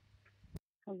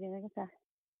हौबिरो ता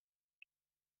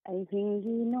आई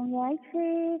हिंगी नोयाई से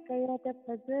कया द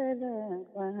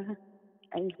फजरवा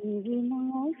आई हिंगी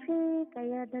नोयाई से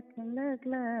कया द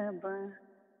थलगलबा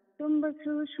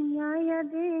तुमबसु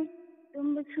सुयायादे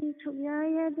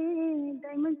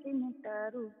डायमंड के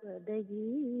तारू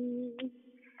बदगी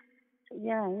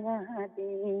सुयायादे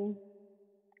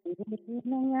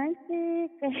नोयाई से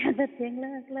कया द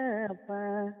थलगलबा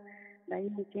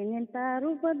डायमंड के तारू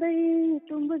बदगी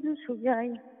तुमबसु सुयाय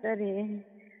दरे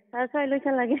साइ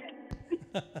लोइसा लागे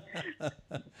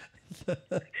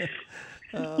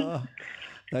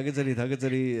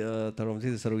थागचरी तरोमसी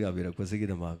Serug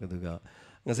याबिरकपसिगिदमा कदुगा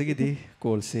ngasigiदी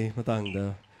call-se matangda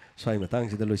swai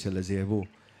matangsida loisalaje bu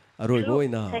aroibo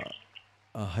oina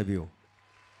habiyo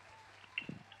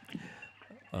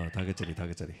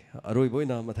थागचरी अरोइबो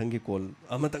ओइना मथंगी call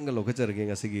अमतंग लोखचरगे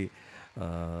ngasigi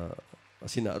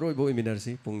asina अरोइबो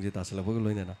इमिनरसी पुंगजे तासलबग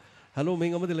लोइना hello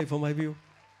Ming अमदे लाइफम हाइबियो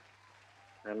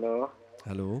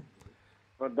hello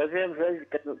दसेम से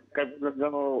कैबुलम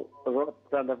जाओ रोड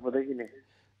चांदा पदेगिने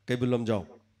कैबुलम जाओ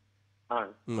हां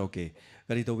ओके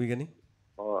करी तोबिगनी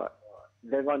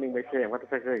देवानी में से मत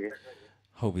सके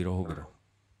होबिरो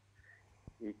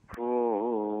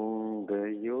इकोंग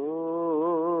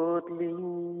दयोतली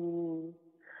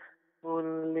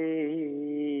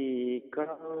only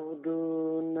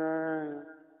kauduna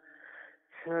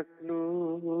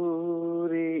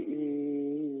sakluri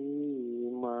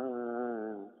ima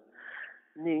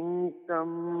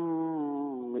ningtam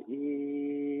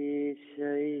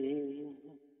isai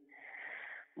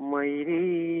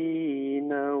mairi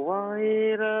na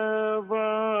wairaba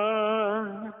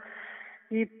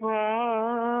ipanglamdam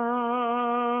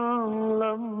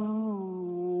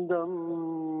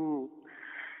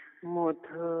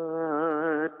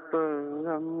muthat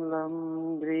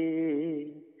pengamlamdri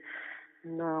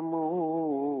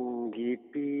namongi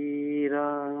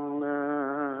pirangna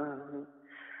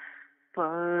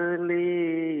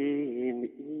palin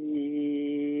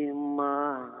ima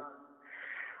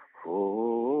ho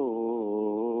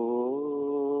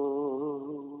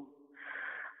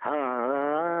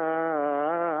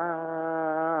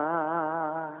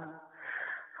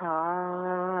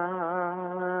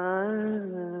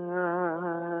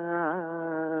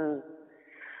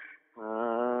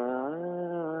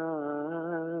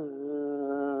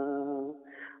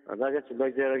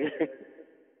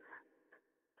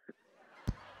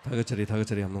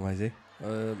थागचरी हम नुंगाइजे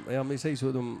ꯌꯥꯝ ꯏꯁꯩꯁꯨ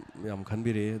ꯑꯗꯨꯝ ꯌꯥꯝ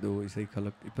ꯈꯟꯕꯤꯔꯛꯑꯦ ꯑꯗꯣ ꯏꯁꯩ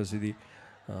ꯈꯜꯂꯛꯄꯁꯤꯗꯤ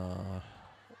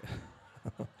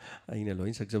ꯑꯩꯅ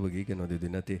ꯂꯣꯏ ꯁꯛꯆꯕꯒꯤ ꯀꯩꯅꯣꯗꯨꯗꯤ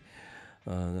ꯅꯠꯇꯦ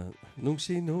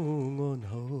ꯅꯨꯡꯁꯤ ꯅꯨꯡꯉꯣꯟ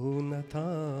ꯍꯧꯅ ꯊꯥ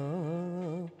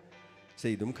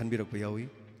ꯏꯁꯩ ꯑꯗꯨꯝ ꯈꯟꯕꯤꯔꯛꯄ ꯌꯥꯎꯏ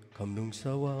ꯈꯝꯅꯨꯡ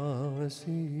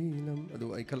ꯁꯋꯥꯁꯤꯅꯝ ꯑꯗꯨ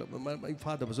ꯑꯩ ꯑꯩ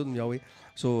ꯐꯥꯗꯕꯁꯨ ꯑꯗꯨꯝ ꯌꯥꯎꯏ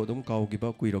ꯁꯣ ꯑꯗꯨꯝ ꯀꯥꯎꯈꯤꯕ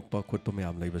ꯀꯨꯏꯔꯛꯄ ꯈꯣꯠꯄ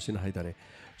ꯃꯌꯥꯝ ꯂꯩꯕꯁꯤꯅ ꯍꯥꯏꯇꯥꯔꯦ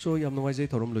ꯁꯣ ꯌꯥꯝ ꯅꯨꯡꯉꯥꯏꯖꯩ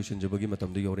ꯊꯧꯔꯝ ꯂꯣꯏꯁꯤꯟꯖꯕꯒꯤ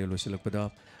ꯃꯇꯝꯗꯨ ꯌꯧꯔꯦ ꯂꯣꯏꯁꯤꯜꯂꯛꯄꯗ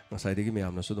ꯉꯁꯥꯏꯗꯒꯤ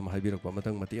ꯃꯌꯥꯝꯅꯁꯨ ꯑꯗꯨꯝ ꯍꯥꯏꯕꯤꯔꯛꯄ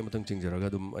ꯃꯇꯪ ꯃꯇꯦꯛ ꯑꯃꯇꯪ ꯆꯤꯡꯖꯔꯒ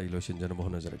ꯑꯗꯨꯝ ꯑꯩ ꯂꯣꯏꯁꯤꯟꯖꯅꯕ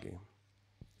ꯍꯣꯠꯅꯖꯔꯒꯦ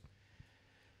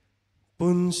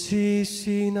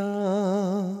ꯄꯨꯟꯁꯤꯁꯤꯅ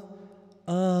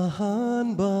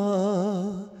ꯑꯍꯥꯟꯕ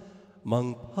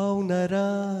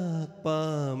ꯃꯪꯐꯥꯎꯅꯔꯛꯄ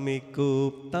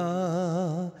ꯃꯤꯀꯨꯞꯇ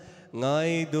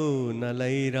ꯉꯥꯏꯗꯨꯅ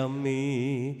ꯂꯩꯔꯝꯃꯤ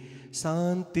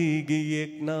ꯁꯥꯟꯇꯤꯒꯤ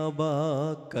ꯌꯦꯛꯅꯕ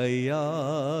ꯀꯌꯥ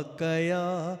ꯀꯌꯥ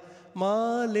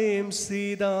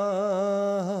ꯃꯥꯂꯦꯝꯁꯤꯗ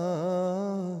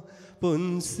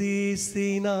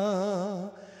ꯄꯨꯟꯁꯤꯁꯤꯅ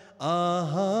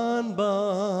ꯑꯍꯥꯟꯕ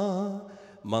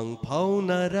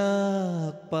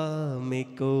ꯃꯪꯐꯥꯎꯅꯔꯛꯄ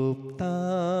ꯃꯤꯀꯨꯞꯇ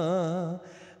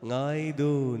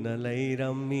ꯉꯥꯏꯗꯨꯅ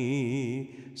ꯂꯩꯔꯝꯃꯤ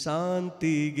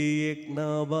ꯁꯥꯟꯇꯤꯒꯤ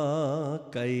ꯌꯦꯛꯅꯕ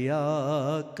ꯀꯌꯥ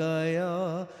ꯀꯌꯥ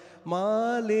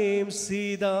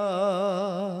ꯃꯥꯂꯦꯝꯁꯤꯗ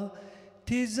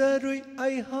ꯊꯤꯖꯔꯨꯏ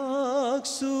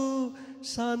ꯑꯩꯍꯥꯛꯁꯨ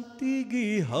ꯁꯥꯟꯇꯤꯒꯤ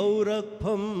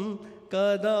ꯍꯧꯔꯛꯐꯝ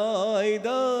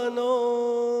ꯀꯗꯥꯏꯗꯅꯣ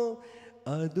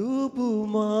ꯑꯗꯨꯕꯨ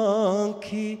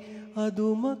ꯃꯥꯡꯈꯤ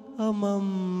ꯑꯗꯨꯃꯛ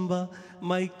ꯑꯃꯝꯕ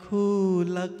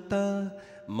ꯃꯩꯈꯨꯂꯛꯇ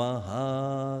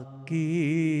ꯃꯍꯥꯛꯀꯤ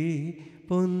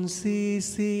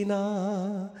ꯄꯨꯟꯁꯤꯁꯤꯅ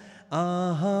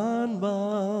ꯑꯍꯥꯟꯕ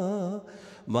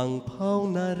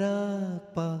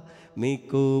ꯃꯪꯐꯥꯎꯅꯔꯛꯄ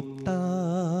ꯃꯤꯀꯨꯞꯇ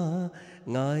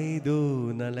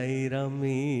ꯉꯥꯏꯗꯨꯅ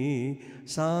ꯂꯩꯔꯝꯃꯤ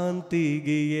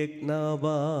ꯁꯥꯟꯇꯤꯒꯤ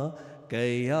ꯌꯦꯛꯅꯕ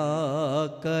kaya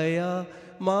kaya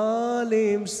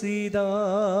malim sida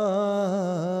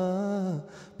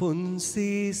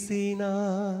punsisina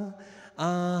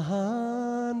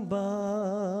ahan ba.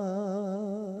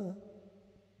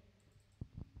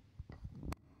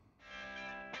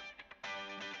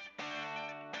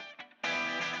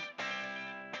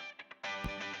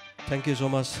 Thank you so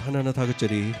much. Hanana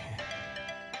thagachari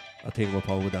atheng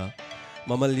mapawda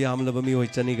mamal yamlaba mi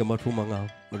hoichani ga marfu manga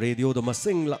radio da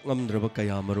masing lakngamdraba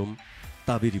kaya marum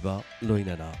tabiriba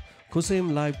loinana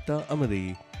khusem live ta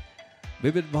amadi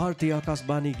vivid bharti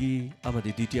akashbani gi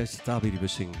amadi DTH tabiriba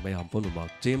sing mayam ponumak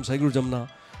James Haigur jamna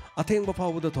atheng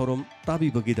mapawda thorom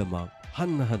tabibagi dama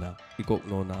hanna hana ikok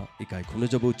nona ikai khuna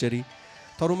jabu chari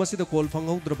thorom asida call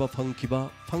phangaudraba phangkiba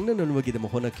phangna nanwagi dama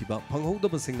hona kiba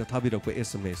phanghaudaba singna thabirakwa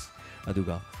SMS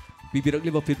aduga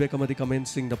Bibirakliba feedback amadi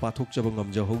comments sing da pathok jabang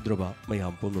amja hogdraba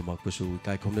mayam punumak pusu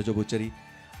kai khomna jabu chari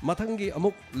mathangi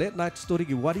amuk late night story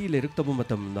gi wari leruktaba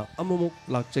matamna amamuk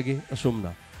lakchage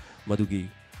asumna madugi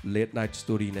late night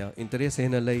story na interest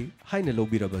hena lei haina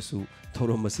lobirabasu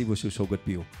thorom masibu su sogat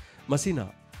piu masina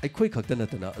aikhoi khakta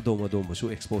natana adom adom su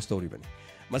expose story bani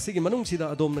masigi manung sida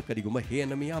adom na kariguma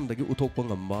hena miyam dagi uthokpa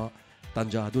ngamma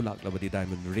tanja adu laklabadi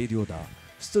diamond radio da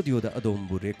studio da adom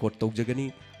bu record tawjagani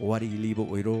wari libo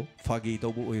oiro fagi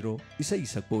tawbu oiro isai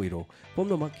sakbo oiro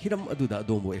pomno mak hiram adu da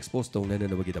adom bu expose tawna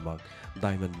na bagi damak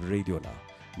diamond radio na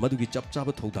madugi chapchaba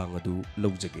thodang adu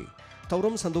lawjage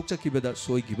tawram sandok chakibada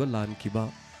soi kiba lan kiba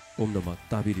pomno mak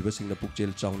tabiri ba singna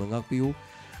pukchel chawna ngakpiu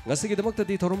ngasigi damak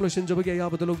tadi tawram lotion jabagi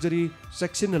ayabada logjari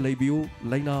section na leibiu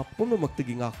laina pomno mak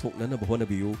tagi ngak thokna na bahona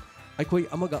biu Aikoi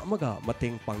amaga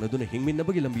mateng pangnaduna hingmin na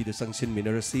bagi lambi da sangsin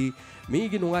minarasi mi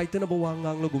gi nungaita na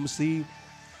bawangang lagumsi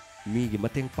mi gi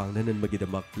mateng pangnanan bagi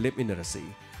damak lep minarasi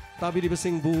tabi di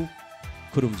basing bu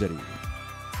kurumjari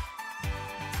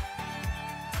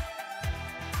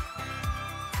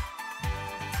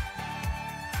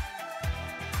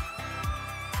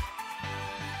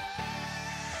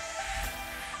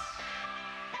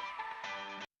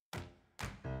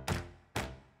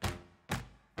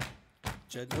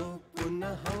Chalo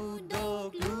punah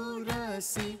haudok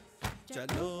lurasi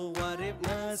Chalo warip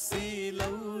nasi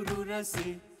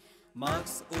laururasi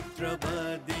Max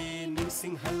utrabadi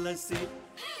ningsing halasi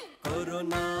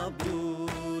Corona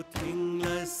boot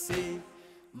hinglasi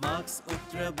Max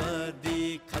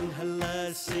utrabadi khang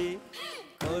halasi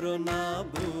Corona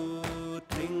boot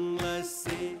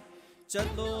hinglasi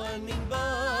Chalo aning ba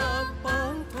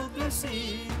pang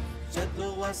thoglasi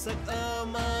Chalo wasak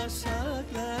ama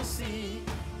shaklasi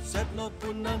Chalo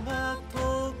punangak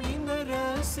thog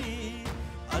minarasi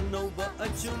Ano ba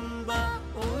ajumba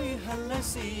oy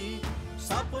halasi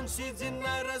Sapon si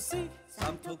jinarasi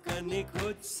Samthokani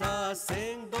khut sa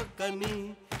seng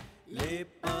dokani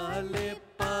Lepa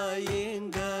lepa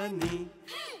yengani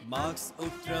Max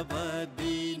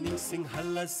utrabadi ningsing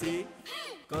halasi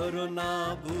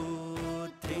Coronabu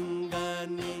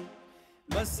Tingani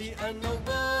Masi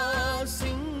Anoba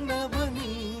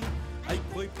Singnabani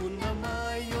Aikoi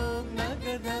Punamayog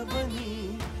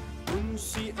Nagadabani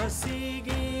Unsi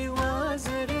Asigi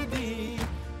Wazaridi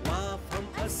Wafam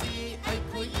Asi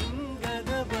Aikoi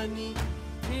Ingadabani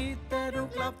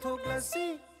Hitaruk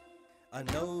Laptoklasi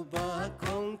Anoba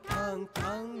Kong Tang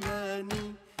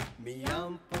Tangani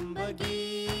Miyam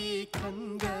Pumbagi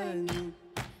Kangani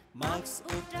Max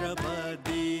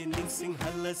Utrabadi Ningsing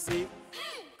Halasi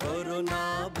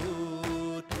Corona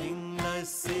Booting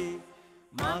Lasi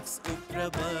Max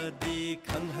Utrabadi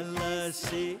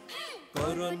Kanghalasi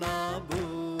Corona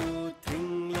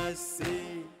Booting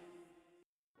Lasi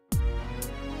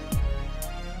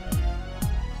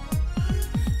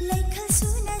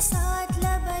Laikhasuna Sat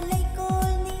Laba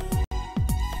Laikolni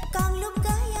Kanglup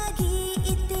Gayagi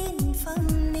Itin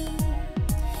Famni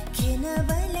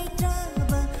Khenaba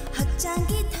Laitraba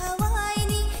Hakchangi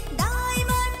Thawaini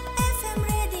Diamond FM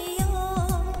Radio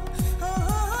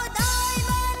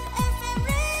Diamond FM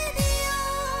Radio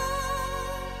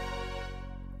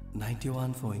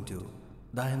 91.2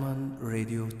 Diamond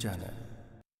Radio Channel